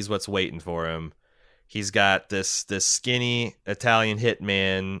in, sees what's waiting for him. He's got this skinny Italian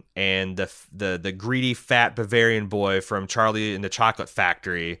hitman and the greedy fat Bavarian boy from Charlie and the Chocolate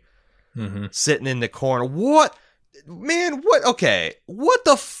Factory. Sitting in the corner. What? Man, what? Okay. What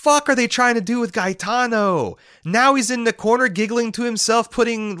the fuck are they trying to do with Gaetano? Now he's in the corner giggling to himself,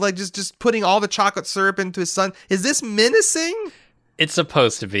 putting like just putting all the chocolate syrup into his son. Is this menacing? It's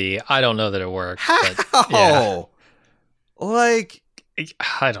supposed to be. I don't know that it works. How? But, yeah. Like,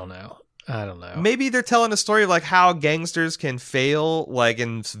 I don't know. Maybe they're telling a story of like how gangsters can fail like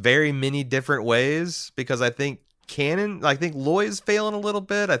in very many different ways, because I think Loy's failing a little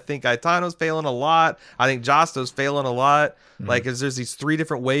bit. I think Gaetano's failing a lot. I think Josto's failing a lot. Like, there's these 3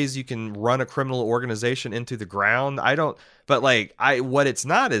 different ways you can run a criminal organization into the ground. What it's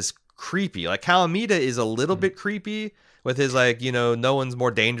not is creepy. Like, Calamita is a little bit creepy with his like, no one's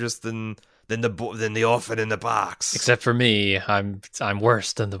more dangerous than the orphan in the box. Except for me, I'm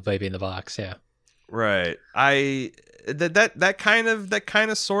worse than the baby in the box. Yeah. Right. That kind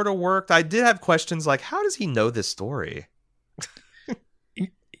of sort of worked. I did have questions like, how does he know this story?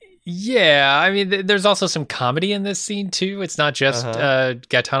 Yeah, I mean, there's also some comedy in this scene too. It's not just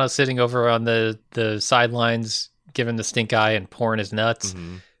Gaetano sitting over on the sidelines, giving the stink eye and pouring his nuts.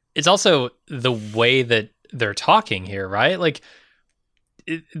 It's also the way that they're talking here, right? Like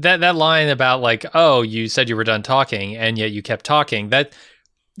that line about like, oh, you said you were done talking and yet you kept talking.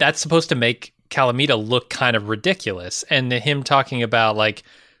 That's supposed to make Calamita look kind of ridiculous, and him talking about like,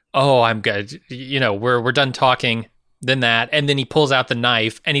 oh, I'm good, we're done talking, then that, and then he pulls out the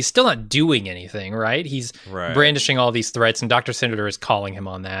knife and he's still not doing anything, right? He's brandishing all these threats, and Dr. Senator is calling him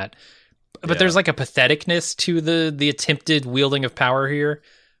on that. But there's like a patheticness to the attempted wielding of power here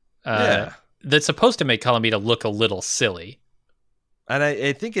that's supposed to make Calamita look a little silly. And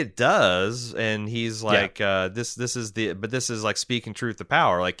I think it does, and he's like, this is like speaking truth to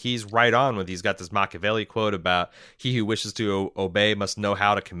power. Like, he's right on with, he's got this Machiavelli quote about, he who wishes to obey must know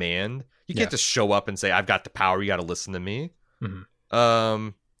how to command. You can't just show up and say, I've got the power, you got to listen to me.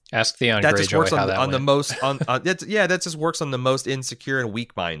 Ask Theon that Greyjoy just works how that went. The most, that just works on the most insecure and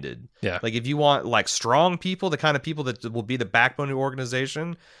weak-minded. Yeah. Like, if you want like strong people, the kind of people that will be the backbone of the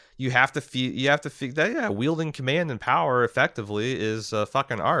organization, you have to feel that wielding command and power effectively is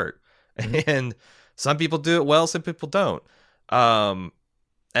fucking art. And some people do it well, some people don't. And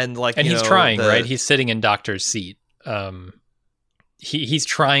like, and you he's know, trying, right? He's sitting in Doctor's seat. He's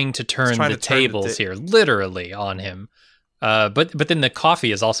trying to turn the tables here, literally on him. But then the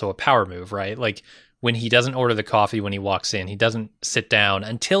coffee is also a power move, right? Like when he doesn't order the coffee when he walks in, he doesn't sit down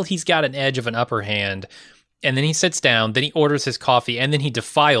until he's got an edge of an upper hand, and then he sits down, then he orders his coffee, and then he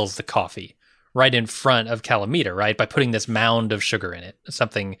defiles the coffee right in front of Calamita, right? By putting this mound of sugar in it,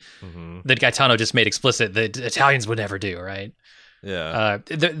 something that Gaetano just made explicit that Italians would never do, right? Yeah.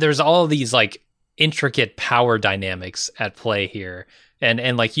 There's all these like intricate power dynamics at play here.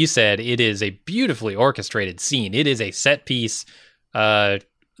 And like you said, it is a beautifully orchestrated scene. It is a set piece, the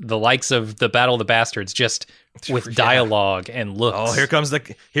likes of the Battle of the Bastards, just with dialogue and looks.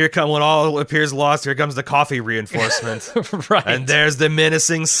 Oh, when all appears lost, here comes the coffee reinforcement. Right. And there's the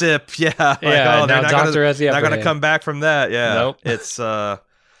menacing sip. Yeah. Like, yeah. Now Doctor has the upper not going to hand. come back from that. Yeah. Nope. It's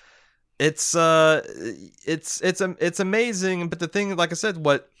amazing. But the thing, like I said,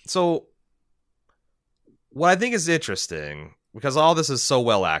 what I think is interesting, because all this is so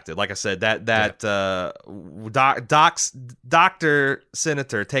well acted. Like I said, Dr.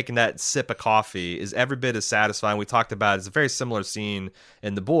 Senator taking that sip of coffee is every bit as satisfying. We talked about it's a very similar scene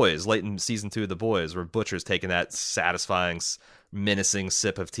in The Boys, late in season 2 of The Boys, where Butcher's taking that satisfying, menacing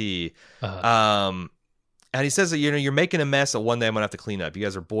sip of tea. And he says that, you know, you're making a mess that one day I'm going to have to clean up. You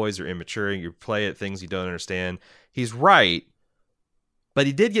guys are boys, you're immature, you play at things you don't understand. He's right, but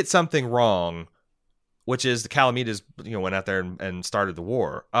he did get something wrong, which is the Calamitas, you know, went out there and started the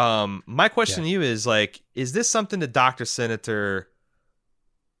war. My question to you is, like, is this something that Dr. Senator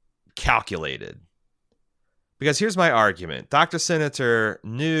calculated? Because here's my argument. Dr. Senator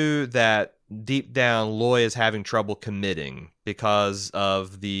knew that deep down Loy is having trouble committing because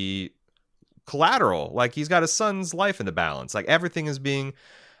of the collateral. Like, he's got his son's life in the balance. Like, everything is being...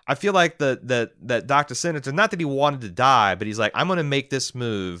 I feel like that Dr. Senator, not that he wanted to die, but he's like, I'm going to make this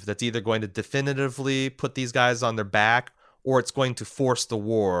move that's either going to definitively put these guys on their back, or it's going to force the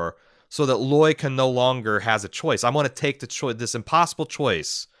war so that Loy can no longer has a choice. I'm going to take this impossible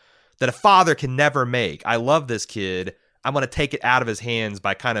choice that a father can never make. I love this kid. I'm going to take it out of his hands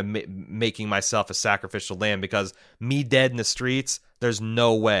by kind of making myself a sacrificial lamb, because me dead in the streets, there's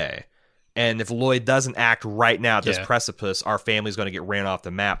no way. And if Lloyd doesn't act right now at this precipice, our family's going to get ran off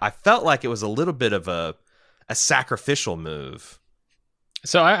the map. I felt like it was a little bit of a sacrificial move.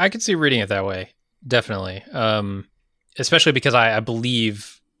 So I could see reading it that way, definitely. Especially because I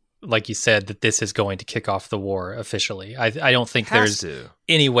believe, like you said, that this is going to kick off the war officially. I don't think there's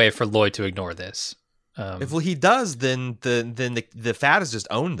any way for Lloyd to ignore this. If he does, then the Fat has just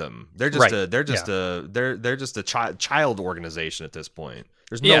owned them. They're just a child organization at this point.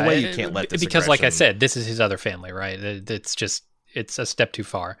 There's no way you can't let this because, like I said, this is his other family, right? It's a step too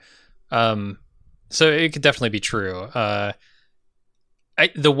far. So it could definitely be true. The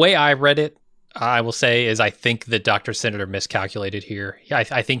way I read it, I will say, is I think that Dr. Senator miscalculated here.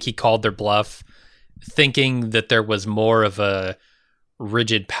 I think he called their bluff, thinking that there was more of a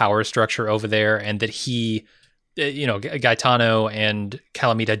rigid power structure over there, and that he, Gaetano and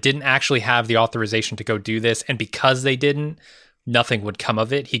Calamita didn't actually have the authorization to go do this, and because they didn't, nothing would come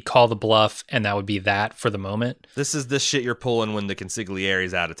of it. He'd call the bluff, and that would be that for the moment. This is the shit you're pulling when the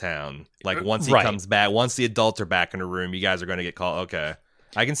consiglieri's out of town. Like, once he comes back, once the adults are back in the room, you guys are going to get called. Okay.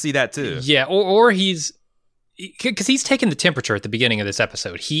 I can see that too. Yeah, or he's... Because he's taking the temperature at the beginning of this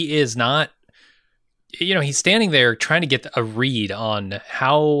episode. He is not... he's standing there trying to get a read on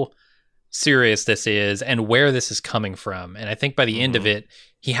how serious this is and where this is coming from. And I think by the end of it,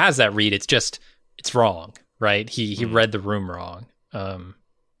 he has that read. It's wrong. Right? He read the room wrong.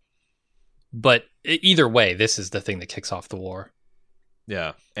 But either way, this is the thing that kicks off the war.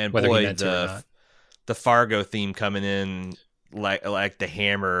 Yeah. And whether boy, the Fargo theme coming in like the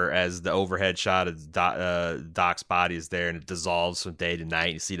hammer as the overhead shot of Doc's body is there, and it dissolves from day to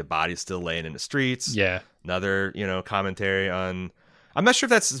night. You see the body still laying in the streets. Yeah. Another, commentary on... I'm not sure if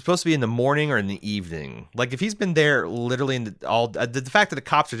that's supposed to be in the morning or in the evening. Like, if he's been there literally the fact that the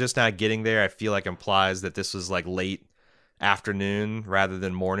cops are just not getting there, I feel like implies that this was like late afternoon rather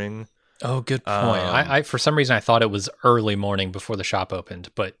than morning. Oh, good point. I for some reason I thought it was early morning before the shop opened,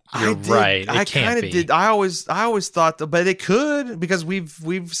 but you're right. It can't be. I always thought but it could, because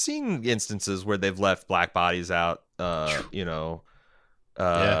we've seen instances where they've left black bodies out, just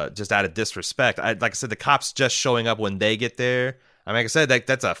out of disrespect. Like I said, the cops just showing up when they get there. I mean, like I said,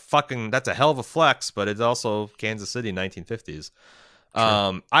 that's a hell of a flex, but it's also Kansas City 1950s.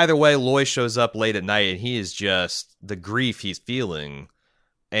 Either way, Loy shows up late at night, and he is just the grief he's feeling.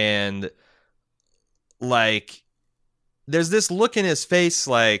 And like, there's this look in his face,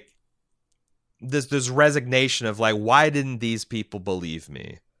 like this resignation of like, why didn't these people believe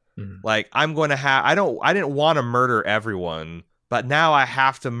me? Like, I'm going to have, I didn't want to murder everyone, but now I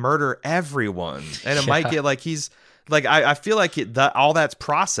have to murder everyone. And it might get like, he's like, I feel like all that's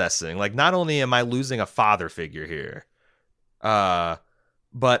processing. Like, not only am I losing a father figure here,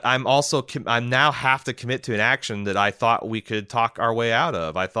 but I'm now have to commit to an action that I thought we could talk our way out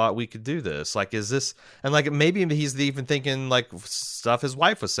of. I thought we could do this. Like, is this, and like, maybe he's even thinking like stuff his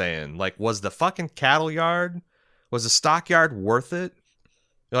wife was saying, like, was the fucking cattle yard, was the stockyard worth it?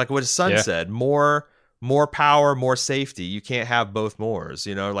 Like what his son said, more power, more safety. You can't have both mores,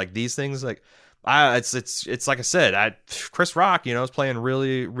 you know, like these things, like, it's like I said, Chris Rock, you know, is playing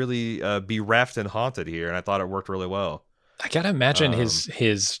really, really bereft and haunted here. And I thought it worked really well. I gotta imagine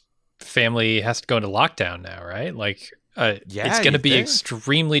his family has to go into lockdown now, right? Like, it's going to be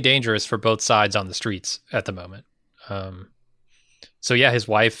extremely dangerous for both sides on the streets at the moment. So yeah, his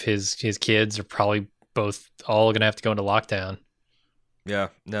wife, his kids are probably all going to have to go into lockdown. Yeah,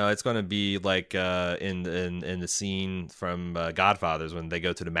 no, it's going to be like in the scene from Godfathers when they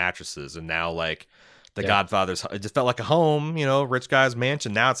go to the mattresses, and now like the Godfathers, it just felt like a home, you know, rich guy's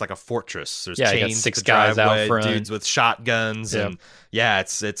mansion. Now it's like a fortress. There's chains, 6 guys out front, dudes with shotguns, and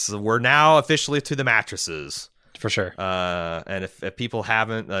it's we're now officially to the mattresses for sure. And if people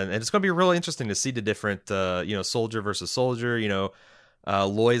haven't, and it's going to be really interesting to see the different, soldier versus soldier. You know,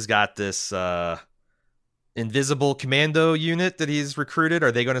 Loy's got this invisible commando unit that he's recruited.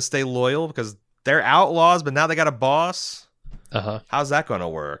 Are they going to stay loyal because they're outlaws, but now they got a boss? How's that going to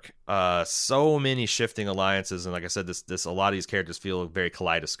work? So many shifting alliances, and like I said, this a lot of these characters feel very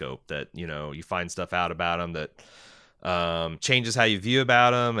kaleidoscope. That, you know, you find stuff out about them that changes how you view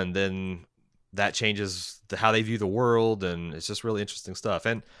about them, and then that changes how they view the world, and it's just really interesting stuff.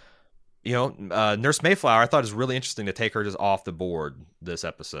 And you know, Nurse Mayflower, I thought is really interesting to take her just off the board this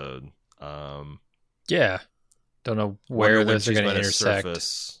episode. Yeah, don't know where those are going to intersect.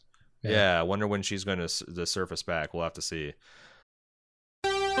 Surface. Yeah, I wonder when she's going to surface back. We'll have to see.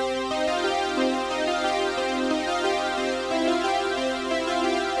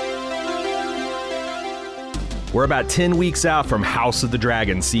 We're about 10 weeks out from House of the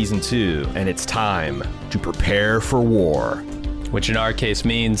Dragon Season 2, and it's time to prepare for war. Which in our case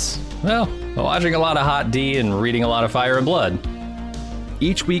means, well, watching a lot of Hot D and reading a lot of Fire and Blood.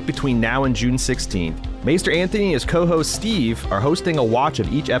 Each week between now and June 16th, Maester Anthony and his co-host Steve are hosting a watch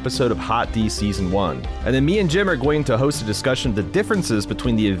of each episode of Hot D Season 1. And then me and Jim are going to host a discussion of the differences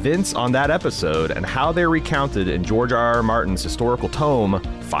between the events on that episode and how they're recounted in George R.R. Martin's historical tome,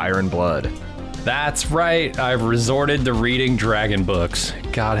 Fire and Blood. That's right, I've resorted to reading dragon books.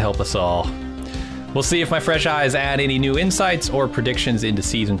 God help us all. We'll see if my fresh eyes add any new insights or predictions into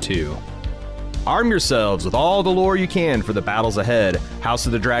Season 2. Arm yourselves with all the lore you can for the battles ahead. House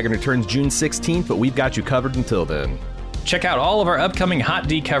of the Dragon returns June 16th, but we've got you covered until then. Check out all of our upcoming Hot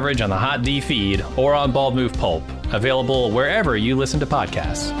D coverage on the Hot D feed or on Bald Move Pulp, available wherever you listen to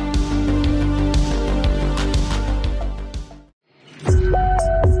podcasts.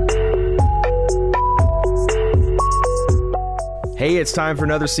 Hey, it's time for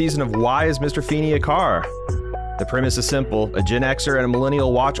another season of Why is Mr. Feeney a Car? The premise is simple. A Gen Xer and a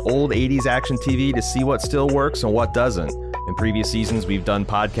millennial watch old 80s action TV to see what still works and what doesn't. In previous seasons, we've done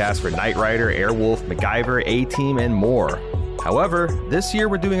podcasts for Knight Rider, Airwolf, MacGyver, A-Team, and more. However, this year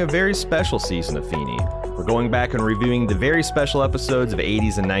we're doing a very special season of Feeney. We're going back and reviewing the very special episodes of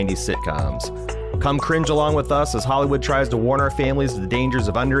 80s and 90s sitcoms. Come cringe along with us as Hollywood tries to warn our families of the dangers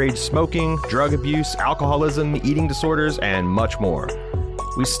of underage smoking, drug abuse, alcoholism, eating disorders, and much more.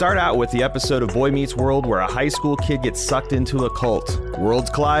 We start out with the episode of Boy Meets World where a high school kid gets sucked into a cult. Worlds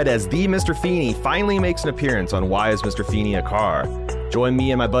collide as the Mr. Feeney finally makes an appearance on Why is Mr. Feeney a Car? Join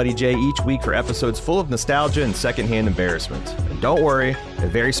me and my buddy Jay each week for episodes full of nostalgia and secondhand embarrassment. And don't worry,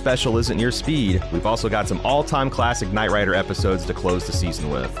 if very special isn't your speed, we've also got some all-time classic Knight Rider episodes to close the season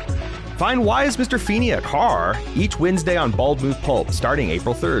with. Find Why is Mr. Feeney a Car? Each Wednesday on Bald Move Pulp, starting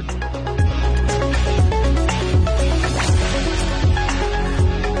April 3rd.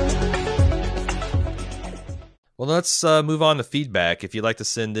 Well, let's move on to feedback. If you'd like to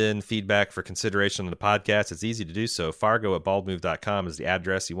send in feedback for consideration on the podcast, it's easy to do so. Fargo@baldmove.com is the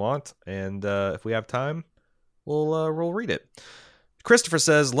address you want. And if we have time, we'll read it. Christopher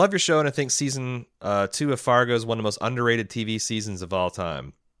says, love your show, and I think season 2 of Fargo is one of the most underrated TV seasons of all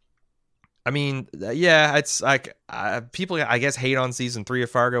time. I mean, yeah, it's like people, I guess, hate on season 3 of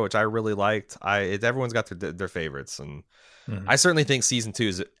Fargo, which I really liked. Everyone's got their favorites, and I certainly think season 2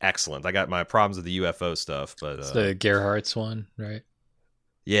 is excellent. I got my problems with the UFO stuff, but it's the Gerhardt's one, right?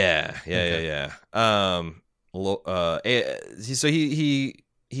 Yeah. So he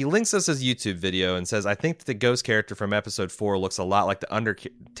he links us his YouTube video and says, I think that the ghost character from episode 4 looks a lot like the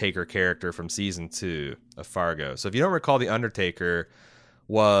Undertaker character from season 2 of Fargo. So if you don't recall, the Undertaker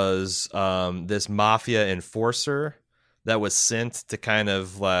was this mafia enforcer that was sent to kind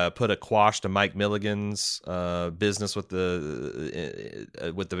of put a quash to Mike Milligan's business with the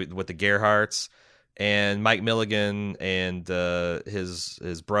Gerhardts. And Mike Milligan and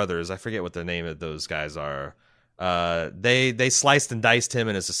his brothers, I forget what the name of those guys are. They sliced and diced him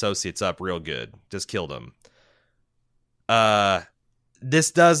and his associates up real good. Just killed him.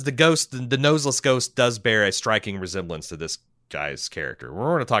 This does the noseless ghost does bear a striking resemblance to this guy's character. We're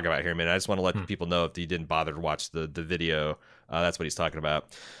going to talk about here in a minute. I just want to let people know if you didn't bother to watch the video. That's what he's talking about.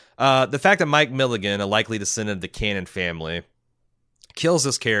 The fact that Mike Milligan, a likely descendant of the Cannon family, kills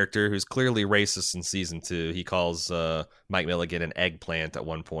this character who's clearly racist in season 2. He calls Mike Milligan an eggplant at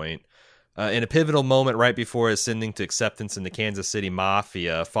one point. In a pivotal moment right before ascending to acceptance in the Kansas City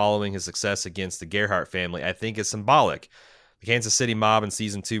Mafia following his success against the Gerhardt family, I think is symbolic. The Kansas City mob in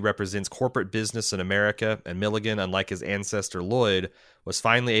season 2 represents corporate business in America, and Milligan, unlike his ancestor Lloyd, was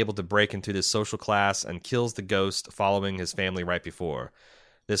finally able to break into this social class and kills the ghost following his family right before.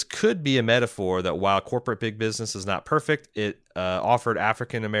 This could be a metaphor that while corporate big business is not perfect, it offered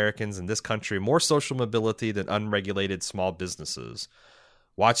African Americans in this country more social mobility than unregulated small businesses.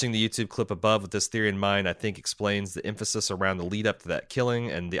 Watching the YouTube clip above with this theory in mind, I think explains the emphasis around the lead up to that killing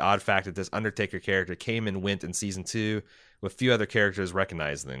and the odd fact that this Undertaker character came and went in season 2 with few other characters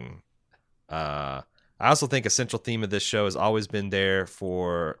recognizing. I also think a central theme of this show has always been that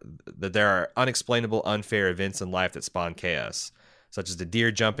there are unexplainable, unfair events in life that spawn chaos, such as the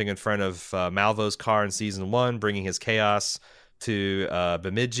deer jumping in front of Malvo's car in season 1, bringing his chaos to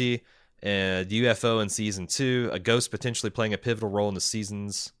Bemidji, and the UFO in season 2, a ghost potentially playing a pivotal role in the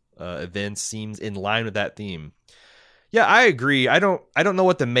season's events seems in line with that theme. Yeah, I agree. I don't know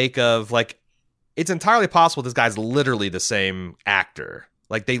what to make of, like, it's entirely possible this guy's literally the same actor.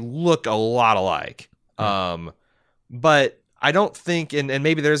 Like, they look a lot alike. But I don't think, and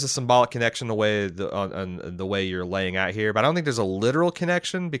maybe there's a symbolic connection the way on the way you're laying out here, but I don't think there's a literal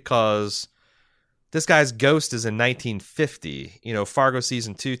connection because this guy's ghost is in 1950. You know, Fargo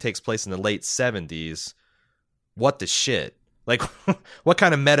season 2 takes place in the late 70s. What the shit? Like, what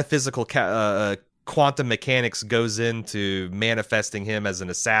kind of metaphysical quantum mechanics goes into manifesting him as an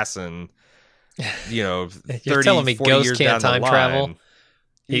assassin? You know, 30, you're telling me 40 ghosts years can't down time the travel? line.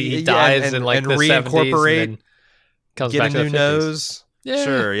 He dies in like the 70s and then comes get back a to the new 50s. Nose. Yeah.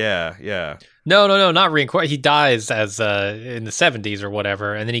 Sure, yeah. No, not reincarnate. He dies as in the 70s or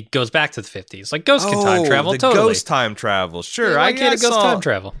whatever, and then he goes back to the 50s. Like, ghosts can time travel, the totally. ghost time travel. Sure, Yeah, why can't a ghost time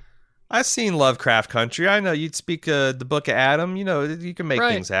travel? I've seen Lovecraft Country. I know you'd speak the Book of Adam. You know, you can make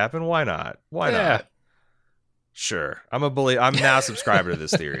Right. things happen. Why not? Why Yeah. not? Sure. I'm now a subscriber to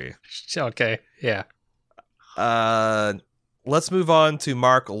this theory. Okay, yeah. Let's move on to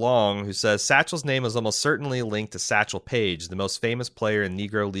Mark Long, who says Satchel's name is almost certainly linked to Satchel Paige, the most famous player in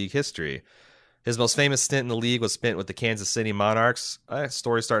Negro League history. His most famous stint in the league was spent with the Kansas City Monarchs.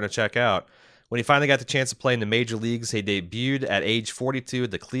 Story's starting to check out. When he finally got the chance to play in the major leagues, he debuted at age 42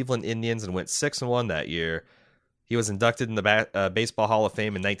 at the Cleveland Indians and went 6-1 that year. He was inducted in the Baseball Hall of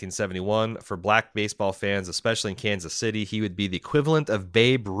Fame in 1971. For black baseball fans, especially in Kansas City, he would be the equivalent of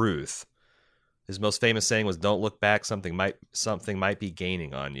Babe Ruth. His most famous saying was, "Don't look back. Something might be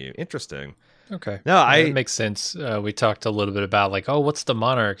gaining on you." Interesting. Okay. No, it makes sense. We talked a little bit about like, oh, what's the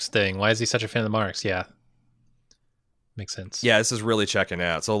Monarchs thing? Why is he such a fan of the Monarchs? Yeah. Makes sense. Yeah, this is really checking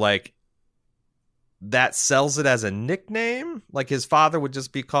out. So, like, that sells it as a nickname. Like, his father would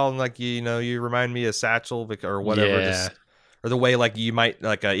just be calling, like, you remind me of Satchel or whatever. Yeah. Or the way, like, you might,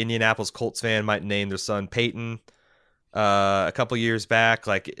 like, an Indianapolis Colts fan might name their son Peyton a couple years back.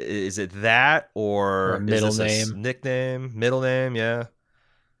 Like, is it that or a middle is this name? A nickname? Middle name, yeah.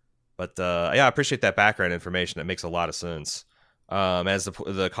 But, yeah, I appreciate that background information. That makes a lot of sense. As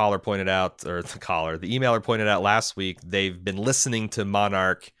the caller pointed out, or the emailer pointed out last week, they've been listening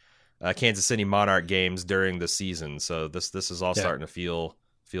to Kansas City Monarch games during the season. So this is all starting to feel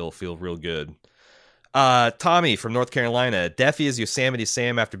real good. Tommy from North Carolina. Deafy is Yosemite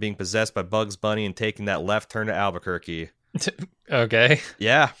Sam after being possessed by Bugs Bunny and taking that left turn to Albuquerque. Okay.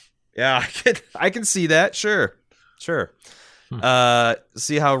 Yeah, I can see that. Sure.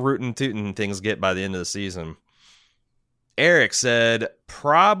 See how rootin' tootin' things get by the end of the season. Eric said,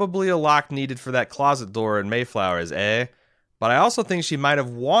 probably a lock needed for that closet door in Mayflowers, eh? But I also think she might have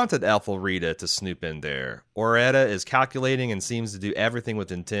wanted Ethelrita to snoop in there. Oretta is calculating and seems to do everything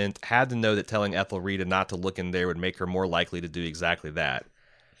with intent. Had to know that telling Ethelrita not to look in there would make her more likely to do exactly that.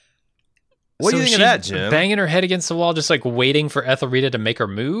 What do you think of that, she's Jim? banging her head against the wall, just like waiting for Ethelrita to make her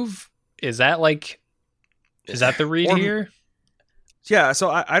move? Is that the read here? Yeah, so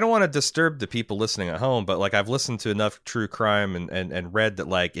I don't want to disturb the people listening at home, but like I've listened to enough true crime and read that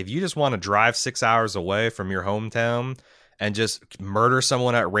like if you just want to drive 6 hours away from your hometown and just murder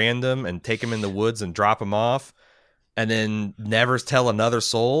someone at random and take them in the woods and drop them off and then never tell another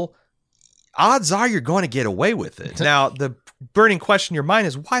soul, odds are you're going to get away with it. Now, the burning question in your mind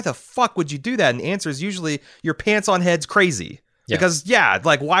is, why the fuck would you do that? And the answer is usually your pants on head's crazy. Yeah. Because,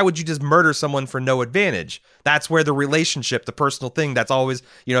 like, why would you just murder someone for no advantage? That's where the relationship, the personal thing, that's always,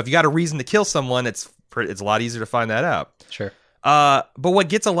 if you got a reason to kill someone, it's a lot easier to find that out. Sure. But what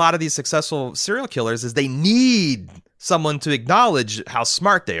gets a lot of these successful serial killers is they need someone to acknowledge how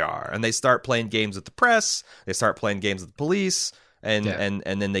smart they are. And they start playing games with the press. They start playing games with the police. And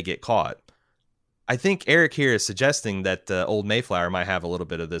then they get caught. I think Eric here is suggesting that old Mayflower might have a little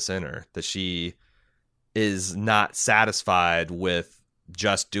bit of this in her, that she is not satisfied with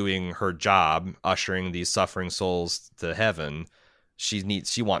just doing her job, ushering these suffering souls to heaven. She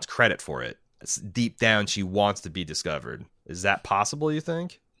wants credit for it. Deep down, she wants to be discovered. Is that possible, you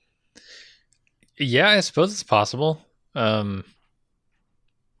think? Yeah, I suppose it's possible. I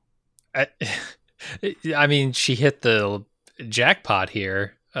mean, she hit the jackpot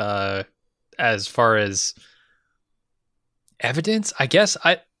here. As far as evidence, I guess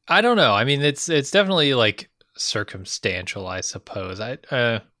I don't know. I mean, it's definitely like circumstantial, I suppose. I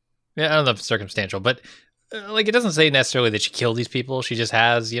don't know if it's circumstantial, but like it doesn't say necessarily that she killed these people. She just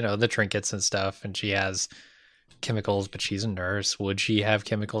has, the trinkets and stuff, and she has chemicals. But she's a nurse. Would she have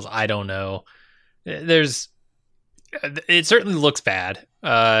chemicals? I don't know. It certainly looks bad,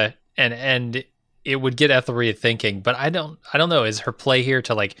 and it would get Ethelrita thinking. But I don't know. Is her play here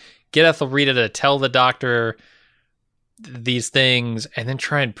to like get Ethelrita to tell the doctor these things and then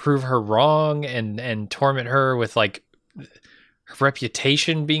try and prove her wrong and torment her with like her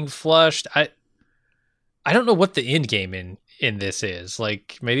reputation being flushed? I don't know what the end game in this is.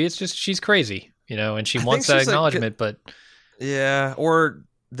 Like maybe it's just she's crazy, and she wants that acknowledgement, but yeah. Or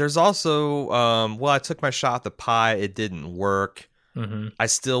there's also I took my shot at the pie, it didn't work. Mm-hmm. I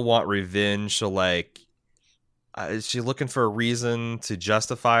still want revenge. So like, is she looking for a reason to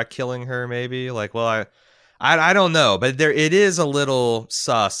justify killing her? Maybe like, well, I don't know, but it is a little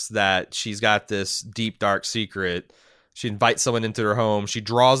sus that she's got this deep dark secret. She invites someone into her home. She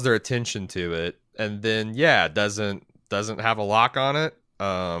draws their attention to it, and then doesn't have a lock on it.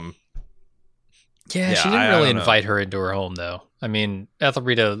 She didn't really invite her into her home, though. I mean,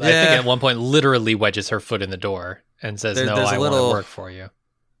 Ethelrita, I think at one point literally wedges her foot in the door and says, "No, I want to work for you."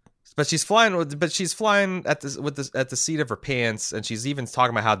 But she's flying at the seat of her pants, and she's even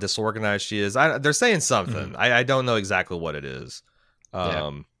talking about how disorganized she is. They're saying something. Mm-hmm. I don't know exactly what it is.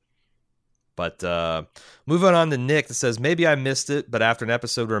 But moving on to Nick, that says, maybe I missed it, but after an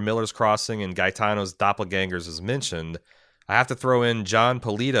episode where Miller's Crossing and Gaetano's doppelgangers is mentioned, I have to throw in John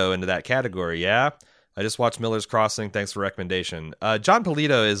Polito into that category. Yeah, I just watched Miller's Crossing. Thanks for recommendation. John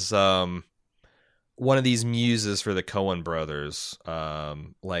Polito is one of these muses for the Coen brothers,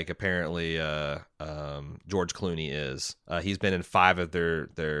 like apparently George Clooney is. He's been in 5 of their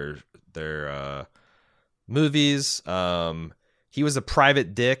movies. He was a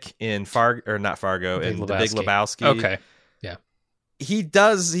private dick in Fargo, in The Big Lebowski. Okay, yeah. He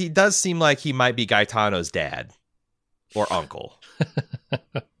does seem like he might be Gaetano's dad or uncle.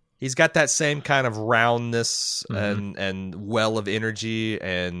 He's got that same kind of roundness and well of energy,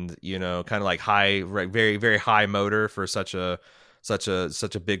 and kind of like high, very very high motor for such a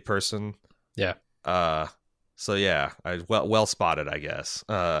big person. Yeah. So yeah, well spotted, I guess.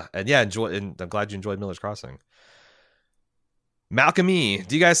 And I'm glad you enjoyed Miller's Crossing. Malcolm E,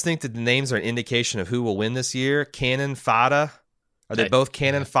 do you guys think that the names are an indication of who will win this year? Cannon, Fada? Are they both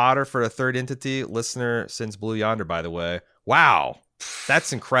cannon fodder for a third entity? Listener sends Blue Yonder, by the way. Wow.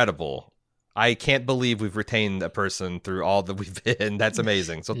 That's incredible. I can't believe we've retained a person through all that we've been. That's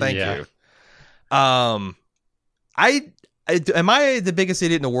amazing. So thank you. Am I the biggest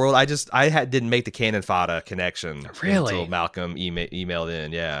idiot in the world? I didn't make the Cannon Fada connection. Really? Until Malcolm emailed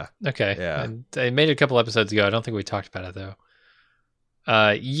in. Yeah. Okay. Yeah. I made it a couple episodes ago. I don't think we talked about it though.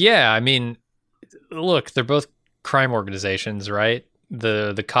 I mean, look, they're both crime organizations, right?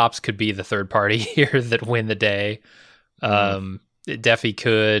 The cops could be the third party here that win the day. Definitely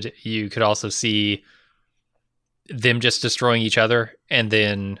could. You could also see them just destroying each other and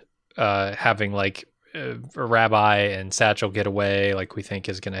then having like a Rabbi and Satchel get away, like we think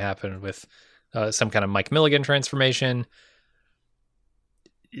is going to happen with some kind of Mike Milligan transformation.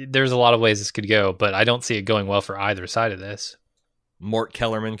 There's a lot of ways this could go, but I don't see it going well for either side of this. Mort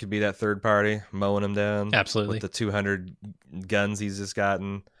Kellerman could be that third party mowing him down. Absolutely. With the 200 guns he's just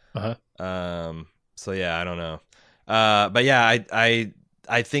gotten. So yeah, I don't know. But yeah,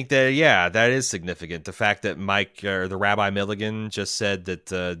 I think that, yeah, that is significant. The fact that Mike or the Rabbi Milligan just said that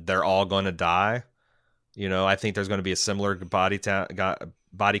they're all going to die. You know, I think there's going to be a similar body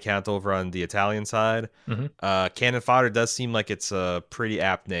count over on the Italian side. Cannon fodder does seem like it's a pretty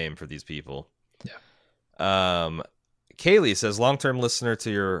apt name for these people. Yeah. Kaylee says, long-time listener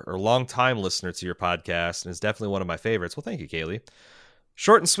to your podcast, and is definitely one of my favorites. Well, thank you, Kaylee.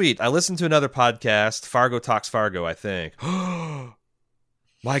 Short and sweet. I listened to another podcast, Fargo Talks Fargo, I think.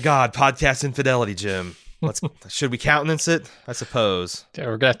 My God, podcast infidelity, Jim. Should we countenance it? I suppose. We're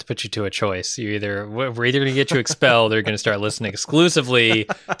going to have to put you to a choice. We're either going to get you expelled or you're going to start listening exclusively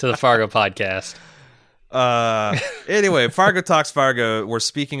to the Fargo podcast. Anyway, Fargo Talks Fargo, we're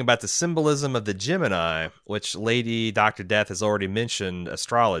speaking about the symbolism of the Gemini, which Lady Dr. Death has already mentioned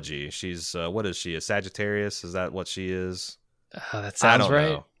astrology. She's, what is she, a Sagittarius? Is that what she is? That sounds right.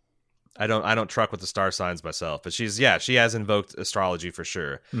 Know. I don't truck with the star signs myself, but she has invoked astrology for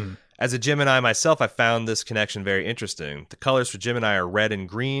sure. As a Gemini myself, I found this connection very interesting. The colors for Gemini are red and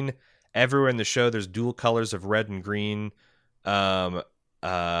green. Everywhere in the show, there's dual colors of red and green. There's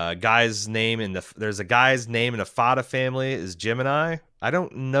a guy's name in the Fada family is Gemini. I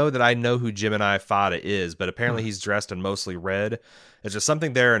don't know that I know who Gemini Fada is, but apparently he's dressed in mostly red. Is there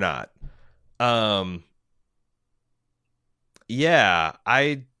something there or not? Yeah,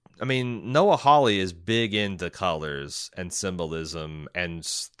 I mean, Noah Hawley is big into colors and symbolism and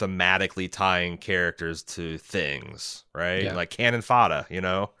thematically tying characters to things, right? Yeah. Like Cannon Fodder, you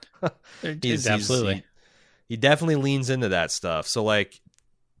know? Absolutely. He definitely leans into that stuff. So, like,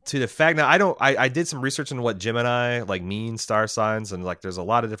 to the fact now, I did some research on what Gemini, like, means, star signs, and, like, there's a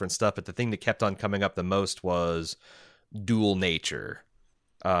lot of different stuff, but the thing that kept on coming up the most was dual nature.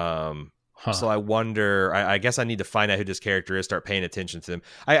 So I wonder, I guess I need to find out who this character is, start paying attention to them.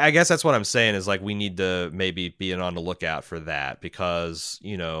 I guess that's what I'm saying is, like, we need to maybe be on the lookout for that because,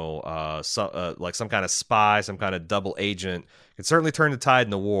 you know, like some kind of spy, some kind of double agent could certainly turn the tide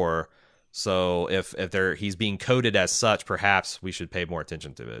in the war. So if he's being coded as such, perhaps we should pay more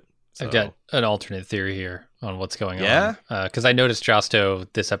attention to it. So. I've got an alternate theory here on what's going on. Because I noticed Josto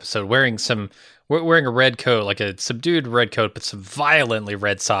this episode wearing a red coat, like a subdued red coat, but some violently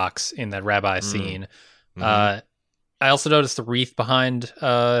red socks in that rabbi scene. I also noticed the wreath behind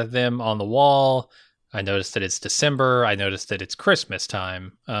them on the wall. I noticed that it's December. I noticed that it's Christmas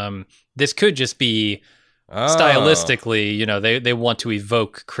time. This could just be stylistically, you know, they want to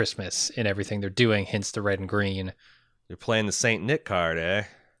evoke Christmas in everything they're doing, hence the red and green. You're playing the Saint Nick card, eh?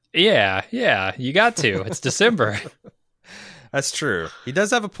 Yeah, you got to. It's December. That's true. He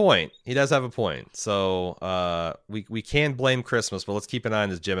does have a point. So we can blame Christmas, but let's keep an eye on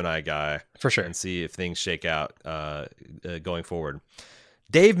this Gemini guy. For sure. And see if things shake out going forward.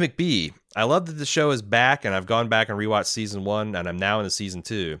 Dave McBee. I love that the show is back, and I've gone back and rewatched season 1, and I'm now into season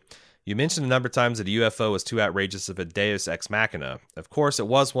 2. You mentioned a number of times that a UFO was too outrageous of a deus ex machina. Of course, it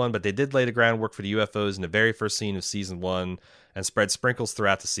was one, but they did lay the groundwork for the UFOs in the very first scene of season 1 and spread sprinkles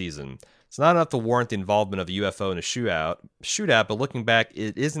throughout the season. It's not enough to warrant the involvement of a UFO in a shootout, but looking back,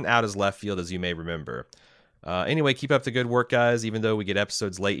 it isn't out as left field as you may remember. Anyway, keep up the good work, guys. Even though we get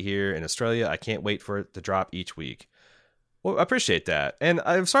episodes late here in Australia, I can't wait for it to drop each week. Well, I appreciate that. And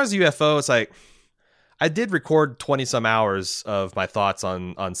as far as UFO, it's like, I did record 20-some hours of my thoughts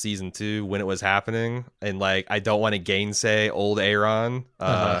on season 2 when it was happening, and like I don't want to gainsay old Aaron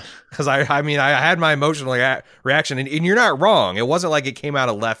because I mean I had my emotional reaction, and you're not wrong. It wasn't like it came out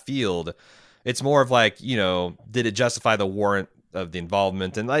of left field. It's more of like, you know, did it justify the warrant of the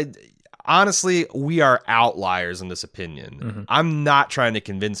involvement? And honestly, we are outliers in this opinion. I'm not trying to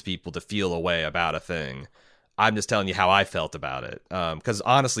convince people to feel a way about a thing. I'm just telling you how I felt about it. Because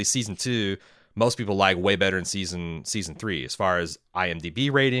honestly, season 2. Most people like way better in season 3 as far as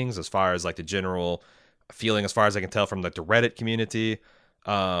IMDb ratings, as far as like the general feeling, as far as I can tell from like the Reddit community.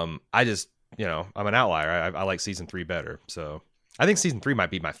 I just, you know, I'm an outlier. I like season 3 better. So I think season 3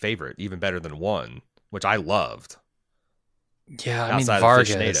 might be my favorite, even better than 1, which I loved. Yeah, I mean,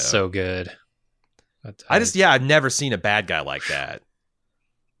 Varga is so good. I've never seen a bad guy like that.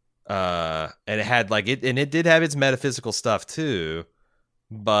 And it had like it did have its metaphysical stuff too,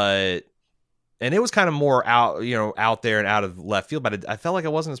 but. And it was kind of more out there and out of left field, but I felt like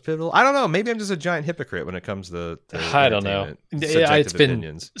it wasn't as pivotal. I don't know. Maybe I'm just a giant hypocrite when it comes to I don't know. It's been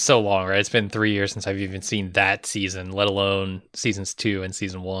opinions. So long, right? It's been 3 years since I've even seen that season, let alone seasons 2 and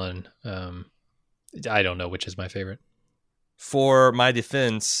season 1. I don't know which is my favorite. For my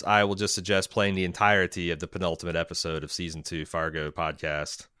defense, I will just suggest playing the entirety of the penultimate episode of season 2 Fargo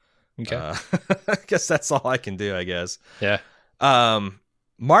podcast. Okay. I guess that's all I can do, I guess. Yeah.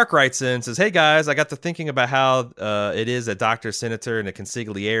 Mark writes in and says, "Hey guys, I got to thinking about how it is that Dr. Senator and the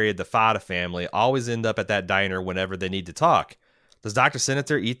consigliere, the Fada family, always end up at that diner whenever they need to talk. Does Dr.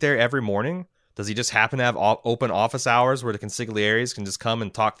 Senator eat there every morning? Does he just happen to have open office hours where the consiglieres can just come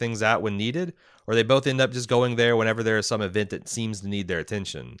and talk things out when needed? Or they both end up just going there whenever there is some event that seems to need their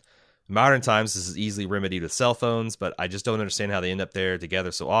attention? In modern times, this is easily remedied with cell phones, but I just don't understand how they end up there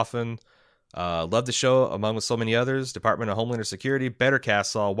together so often. Love the show, among with so many others. Department of Homeland Security, Better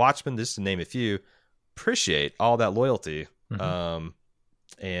Cast Saul, Watchmen, just to name a few. Appreciate all that loyalty. And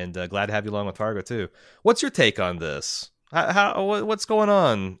glad to have you along with Fargo, too. What's your take on this? What's going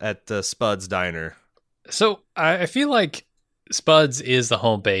on at Spud's Diner? So I feel like Spud's is the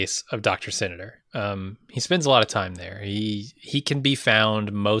home base of Dr. Senator. He spends a lot of time there. He can be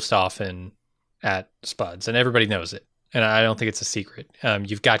found most often at Spud's, and everybody knows it. And I don't think it's a secret.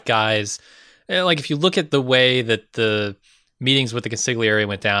 You've got guys, like if you look at the way that the meetings with the consigliere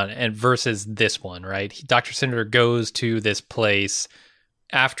went down and versus this one, right? Dr. Senator goes to this place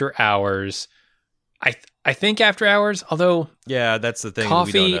after hours. I think after hours, although yeah, that's the thing.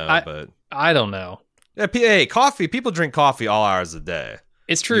 Coffee, we don't know, but I don't know. Yeah, hey, coffee. People drink coffee all hours of the day.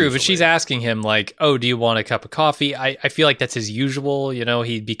 It's true, usually. But she's asking him like, "Oh, do you want a cup of coffee?" I feel like that's his usual. You know,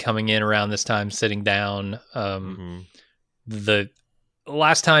 he'd be coming in around this time, sitting down. The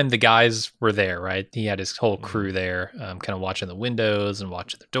last time the guys were there, right? He had his whole crew there, kind of watching the windows and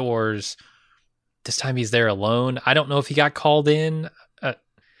watching the doors. This time he's there alone. I don't know if he got called in.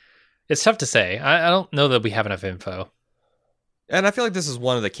 It's tough to say. I don't know that we have enough info. And I feel like this is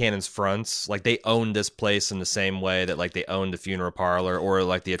one of the Cannon's fronts. Like they own this place in the same way that like they own the funeral parlor, or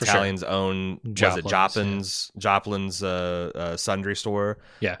like the Italians own Joplin's sundry store.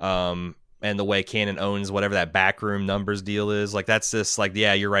 Yeah. And the way Cannon owns whatever that backroom numbers deal is, like that's this like,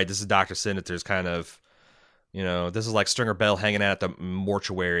 yeah, you're right. This is Dr. Senator's kind of, you know, this is like Stringer Bell hanging out at the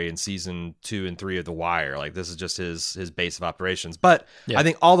mortuary in season 2 and 3 of The Wire. Like this is just his base of operations. But yeah. I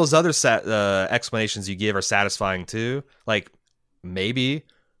think all those other explanations you give are satisfying too. Like maybe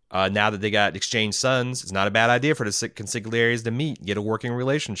now that they got exchanged sons, it's not a bad idea for the consiglieres to meet, get a working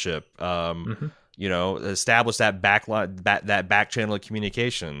relationship. You know, establish that back channel of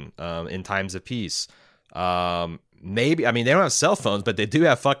communication in times of peace. Maybe, I mean, they don't have cell phones, but they do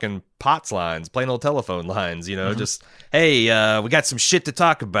have fucking POTS lines, plain old telephone lines, you know, just, hey, we got some shit to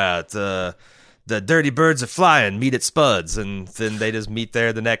talk about. The dirty birds are flying, meet at Spud's. And then they just meet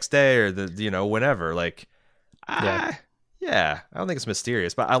there the next day or, whenever. Like, yeah, I don't think it's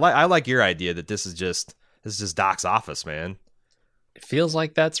mysterious, but I like your idea that this is just Doc's office, man. It feels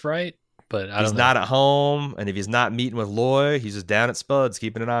like that's right. But I don't know. He's not at home, and if he's not meeting with Loy, he's just down at Spud's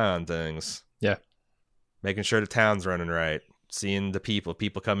keeping an eye on things. Yeah. Making sure the town's running right. Seeing the people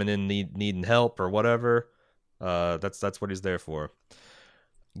coming in needing help or whatever. That's what he's there for.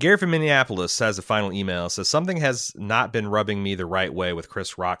 Gary from Minneapolis has a final email. Says, something has not been rubbing me the right way with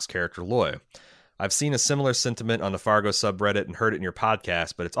Chris Rock's character Loy. I've seen a similar sentiment on the Fargo subreddit and heard it in your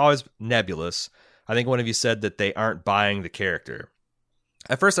podcast, but it's always nebulous. I think one of you said that they aren't buying the character.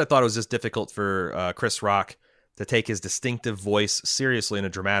 At first, I thought it was just difficult for Chris Rock to take his distinctive voice seriously in a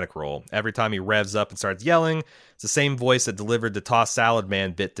dramatic role. Every time he revs up and starts yelling, it's the same voice that delivered the Toss Salad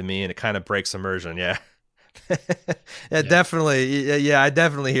Man bit to me, and it kind of breaks immersion. Yeah. Definitely. Yeah, I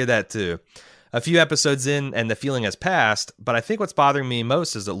definitely hear that too. A few episodes in, and the feeling has passed, but I think what's bothering me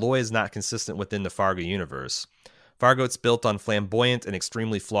most is that Loy is not consistent within the Fargo universe. Fargo, it's built on flamboyant and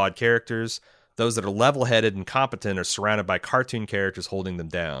extremely flawed characters. Those that are level-headed and competent are surrounded by cartoon characters holding them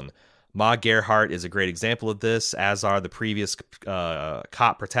down. Ma Gerhardt is a great example of this, as are the previous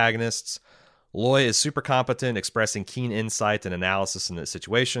cop protagonists. Loy is super competent, expressing keen insight and analysis in the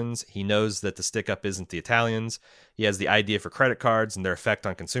situations. He knows that the stick-up isn't the Italians. He has the idea for credit cards and their effect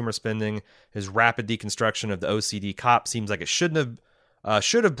on consumer spending. His rapid deconstruction of the OCD cop seems like it should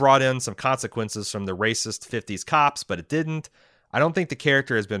have brought in some consequences from the racist 50s cops, but it didn't. I don't think the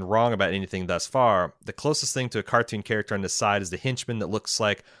character has been wrong about anything thus far. The closest thing to a cartoon character on this side is the henchman that looks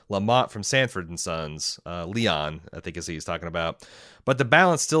like Lamont from Sanford and Sons. Leon, I think is who he's talking about. But the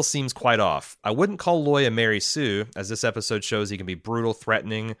balance still seems quite off. I wouldn't call Loy a Mary Sue, as this episode shows he can be brutal,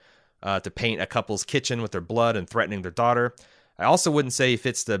 threatening to paint a couple's kitchen with their blood and threatening their daughter. I also wouldn't say he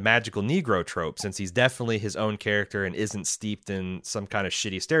fits the magical Negro trope, since he's definitely his own character and isn't steeped in some kind of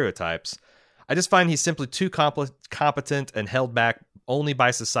shitty stereotypes. I just find he's simply too competent and held back only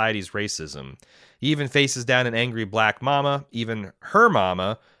by society's racism. He even faces down an angry black mama, even her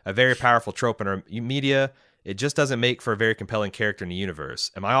mama, a very powerful trope in our media, It just doesn't make for a very compelling character in the universe.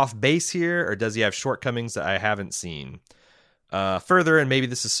 Am I off base here, or does he have shortcomings that I haven't seen? Further, and maybe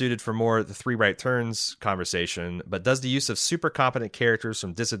this is suited for more the three right turns conversation, but does the use of super competent characters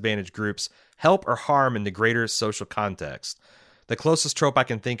from disadvantaged groups help or harm in the greater social context? The closest trope I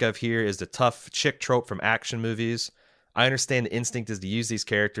can think of here is the tough chick trope from action movies. I understand the instinct is to use these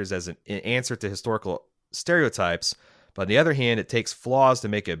characters as an answer to historical stereotypes, but on the other hand, it takes flaws to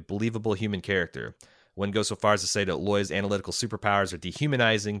make a believable human character. One goes so far as to say that Loy's analytical superpowers are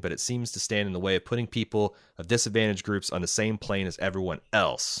dehumanizing, but it seems to stand in the way of putting people of disadvantaged groups on the same plane as everyone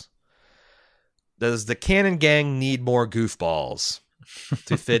else. Does the Canon Gang need more goofballs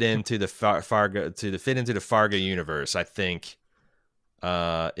to fit into the Fargo universe? I think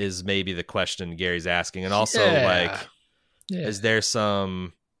is maybe the question Gary's asking, and also is there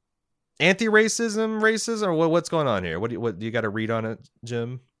some anti-racism, or what's going on here? What do you got to read on it,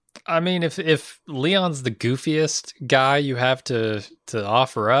 Jim? I mean, if Leon's the goofiest guy you have to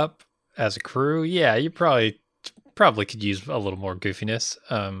offer up as a crew, yeah, you probably could use a little more goofiness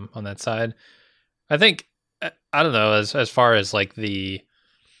on that side. I think, I don't know, as far as like the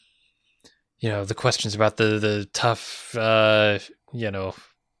questions about the tough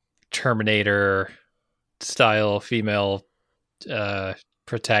Terminator style female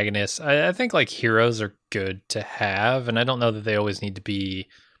protagonists, I think like heroes are good to have, and I don't know that they always need to be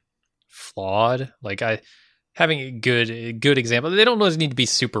flawed. Like having a good example, they don't always need to be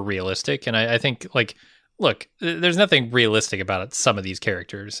super realistic, and I think like, look, there's nothing realistic about some of these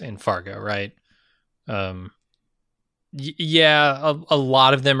characters in Fargo, right? A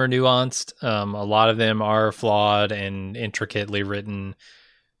lot of them are nuanced, a lot of them are flawed and intricately written,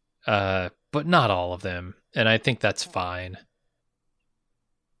 but not all of them, and I think that's fine.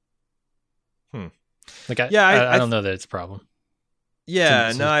 Like I don't know that it's a problem.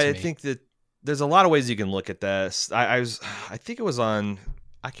 Yeah, I think that there's a lot of ways you can look at this. I think it was on,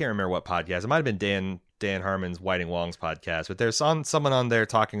 I can't remember what podcast. It might have been Dan Harmon's Whiting Wong's podcast, but there's someone on there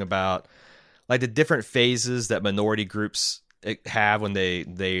talking about like the different phases that minority groups have when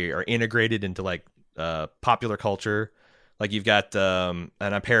they are integrated into like popular culture. Like you've got, and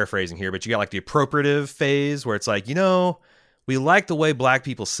I'm paraphrasing here, but you got like the appropriative phase where it's like, we like the way black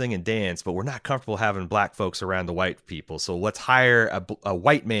people sing and dance, but we're not comfortable having black folks around the white people. So let's hire a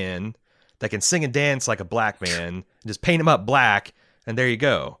white man that can sing and dance like a black man and just paint him up black. And there you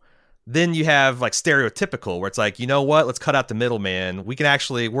go. Then you have like stereotypical where it's like, you know what? Let's cut out the middleman.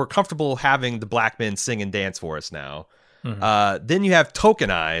 We're comfortable having the black men sing and dance for us now. Mm-hmm. Then you have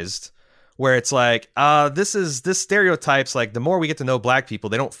tokenized where it's like, this stereotypes, like the more we get to know black people,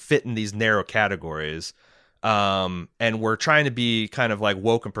 they don't fit in these narrow categories. And we're trying to be kind of like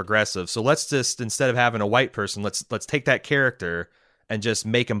woke and progressive. So let's just, instead of having a white person, let's take that character and just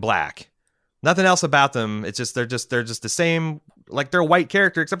make him black. Nothing else about them. It's just, they're just the same, like they're a white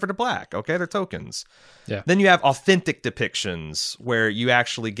character except for the black. Okay. They're tokens. Yeah. Then you have authentic depictions where you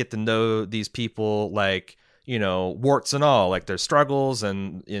actually get to know these people, like, warts and all, like their struggles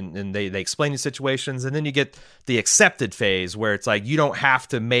and they explain these situations. And then you get the accepted phase where it's like, you don't have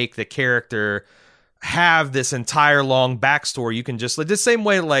to make the character have this entire long backstory. You can just, like the same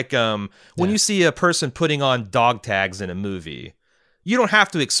way, like when you see a person putting on dog tags in a movie, you don't have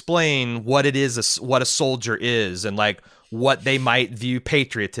to explain what it is, what a soldier is, and like what they might view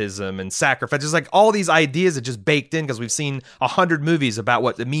patriotism and sacrifice. Just like all these ideas are just baked in because we've seen 100 movies about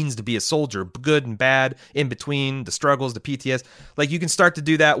what it means to be a soldier, good and bad, in between, the struggles, the PTS. Like you can start to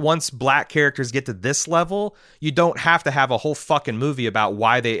do that once black characters get to this level. You don't have to have a whole fucking movie about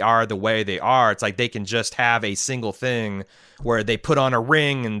why they are the way they are. It's like they can just have a single thing where they put on a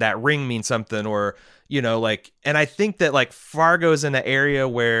ring and that ring means something, or, like, and I think that like Fargo's in an area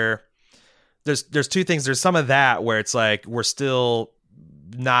where there's two things. There's some of that where it's like we're still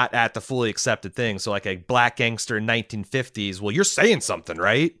not at the fully accepted thing. So like a black gangster in 1950s, well, you're saying something,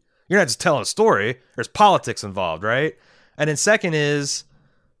 right? You're not just telling a story. There's politics involved, right? And then second is,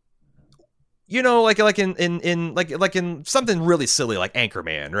 like in something really silly like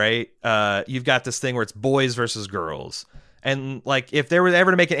Anchorman, right? You've got this thing where it's boys versus girls. And like if they were ever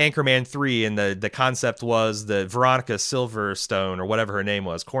to make an Anchorman 3 and the concept was the Veronica Silverstone or whatever her name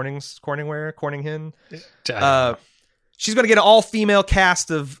was, Corninghin, she's going to get an all-female cast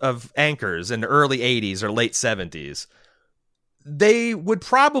of anchors in the early 80s or late 70s. They would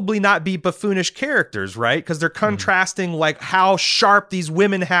probably not be buffoonish characters, right? Because they're contrasting like how sharp these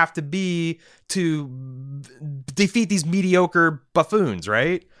women have to be to defeat these mediocre buffoons,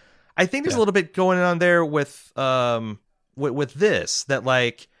 right? I think there's a little bit going on there with this, that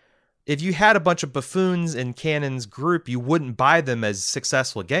like if you had a bunch of buffoons in Cannon's group, you wouldn't buy them as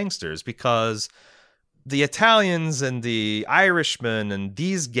successful gangsters because the Italians and the Irishmen and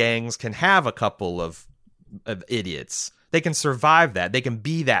these gangs can have a couple of idiots. They can survive that. They can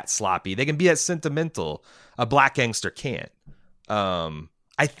be that sloppy. They can be that sentimental. A black gangster can't.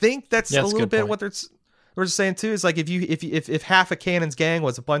 I think that's a little bit what we're just saying too. Is like if half a Cannon's gang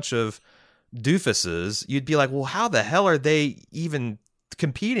was a bunch of doofuses, you'd be like, well, how the hell are they even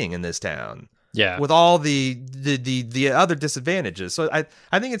competing in this town? Yeah, with all the other disadvantages. So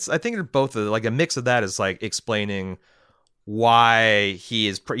I think they're both like a mix of that is like explaining why he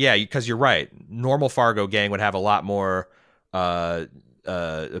is because you're right. Normal Fargo gang would have a lot more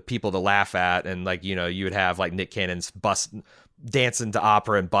people to laugh at, and like you would have like Nick Cannon's dancing to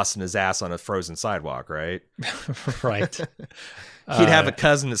opera and busting his ass on a frozen sidewalk, right? Right. He'd have a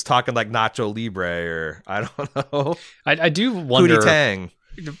cousin that's talking like Nacho Libre, or I don't know. I do wonder Pootie Tang.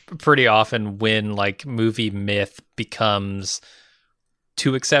 Pretty often when like movie myth becomes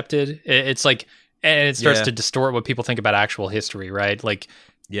too accepted, it's like, and it starts to distort what people think about actual history, right? Like,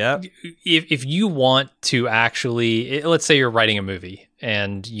 if you want to actually, let's say you're writing a movie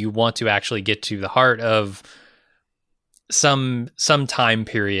and you want to actually get to the heart of some time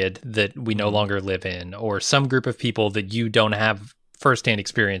period that we no longer live in, or some group of people that you don't have firsthand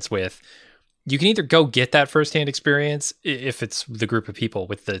experience with, you can either go get that firsthand experience. If it's the group of people.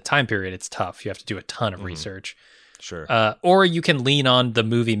 With the time period, it's tough. You have to do a ton of research. Sure. Or you can lean on the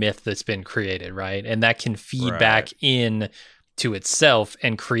movie myth that's been created, right? And that can feed back in to itself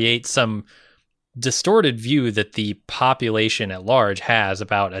and create some distorted view that the population at large has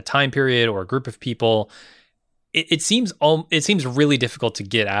about a time period or a group of people. It seems really difficult to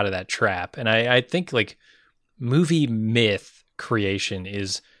get out of that trap. And I think like movie myth creation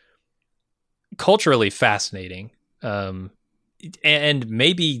is culturally fascinating, and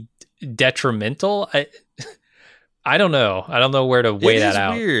maybe detrimental. I don't know. I don't know where to weigh that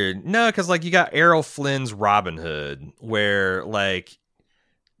out. It is weird. No, because like you got Errol Flynn's Robin Hood, where like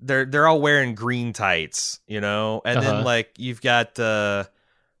they're all wearing green tights, and then like you've got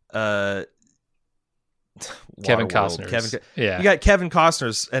Kevin Costner's. You got Kevin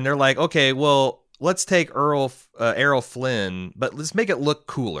Costner's, and they're like, okay, well, let's take Errol Flynn, but let's make it look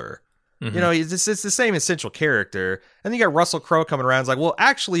cooler. Mm-hmm. It's the same essential character. And then you got Russell Crowe coming around. It's like, well,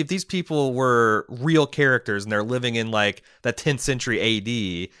 actually, if these people were real characters and they're living in like the 10th century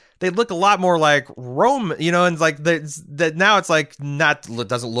AD, they'd look a lot more like Rome, and like that now it's like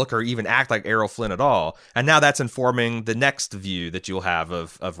doesn't look or even act like Errol Flynn at all. And now that's informing the next view that you'll have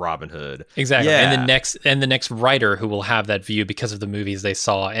of Robin Hood. Exactly. Yeah. And the next writer who will have that view because of the movies they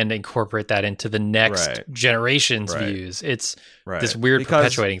saw and incorporate that into the next generation's views. It's this weird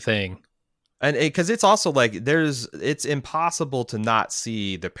perpetuating thing. And because it's also like it's impossible to not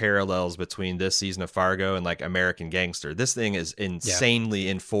see the parallels between this season of Fargo and like American Gangster. This thing is insanely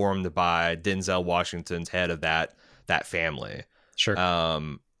informed by Denzel Washington's head of that family. Sure.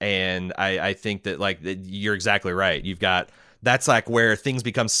 And I think that like you're exactly right. That's like where things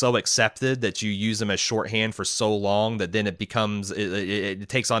become so accepted that you use them as shorthand for so long that then it becomes it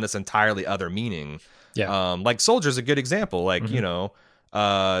takes on this entirely other meaning. Yeah. Like Soldier's a good example. Like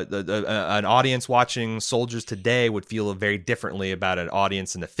an audience watching Soldiers today would feel very differently about an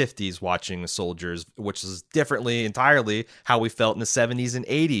audience in the 50s watching Soldiers, which is differently entirely how we felt in the 70s and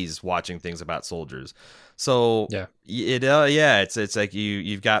 80s watching things about Soldiers. So it's like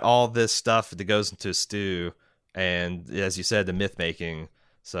you've got all this stuff that goes into a stew, and as you said, the myth making.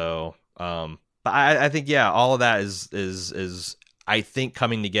 So, but I think all of that is I think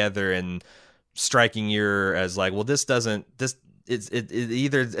coming together and striking your as like, well, it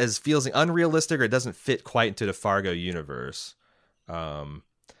either as feels unrealistic or it doesn't fit quite into the Fargo universe.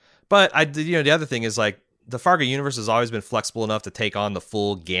 But the other thing is like the Fargo universe has always been flexible enough to take on the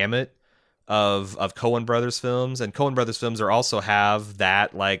full gamut of Coen Brothers films, and Coen Brothers films also have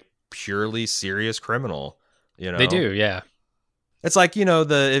that like purely serious criminal. They do, yeah. It's like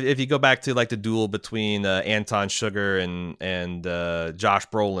if you go back to like the duel between Anton Sugar and Josh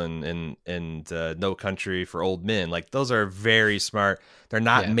Brolin and No Country for Old Men, like those are very smart. They're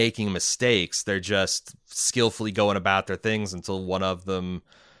not making mistakes. They're just skillfully going about their things until one of them,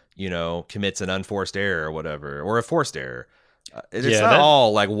 commits an unforced error or whatever, or a forced error. It's not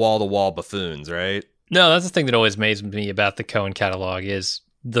all like wall to wall buffoons, right? No, that's the thing that always amazes me about the Coen catalog is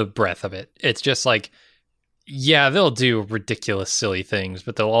the breadth of it. It's just like, yeah, they'll do ridiculous, silly things,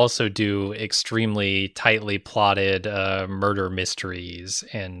 but they'll also do extremely tightly plotted murder mysteries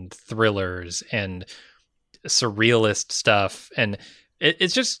and thrillers and surrealist stuff. And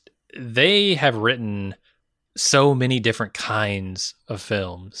it's just, they have written so many different kinds of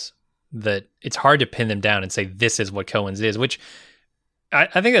films that it's hard to pin them down and say, this is what Coen's is, which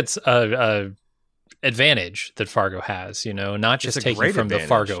I think that's a advantage that Fargo has, you know, not just It's a taking great from advantage. the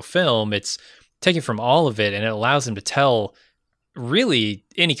Fargo film, it's taking from all of it, and it allows them to tell really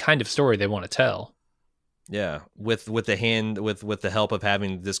any kind of story they want to tell. Yeah, with the help of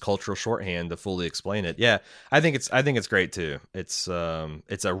having this cultural shorthand to fully explain it. Yeah, I think it's great too. It's a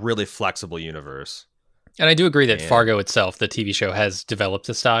really flexible universe. And I do agree that And- Fargo itself, the TV show, has developed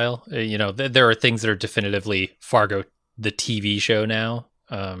a style. You know, there are things that are definitively Fargo, the TV show now,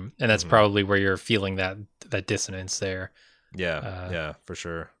 and that's probably where you're feeling that dissonance there. Yeah, yeah, for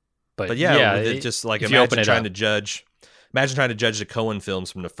sure. But yeah, it just like if you open imagine it trying up- to judge. Imagine trying to judge the Coen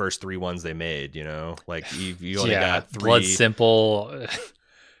films from the first 3 ones they made. You know, like you only got 3. Blood Simple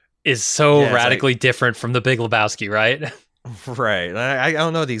is so Yeah, it's radically different from The Big Lebowski, right? Right. And I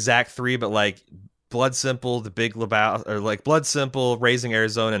don't know the exact 3, but like Blood Simple, The Big Lebowski, or like Blood Simple, Raising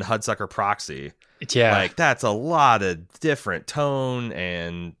Arizona, and Hudsucker Proxy. Yeah, Like that's a lot of different tone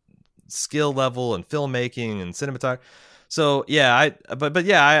and skill level and filmmaking and cinematography. So yeah,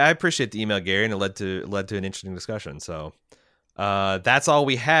 I appreciate the email, Gary, and it led to an interesting discussion. So that's all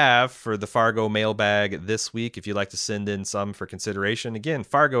we have for the Fargo mailbag this week. If you'd like to send in some for consideration, again,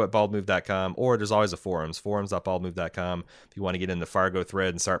 fargo@baldmove.com, or there's always a forums.baldmove.com if you want to get in the Fargo thread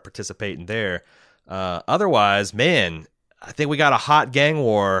and start participating there. Otherwise, man, I think we got a hot gang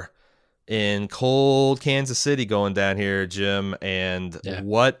war in cold Kansas City going down here, Jim. And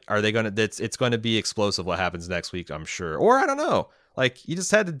what are they going to... It's going to be explosive what happens next week, I'm sure. Or I don't know. Like, you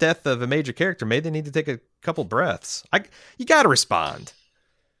just had the death of a major character. Maybe they need to take a couple breaths. You got to respond.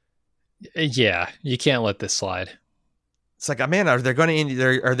 Yeah, you can't let this slide. It's like, man, are there going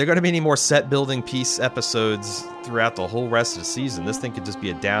to be any more set building piece episodes throughout the whole rest of the season? This thing could just be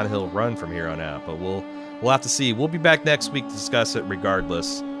a downhill run from here on out. But we'll have to see. We'll be back next week to discuss it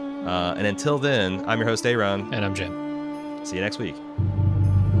regardless. And until then, I'm your host, Aaron. And I'm Jim. See you next week.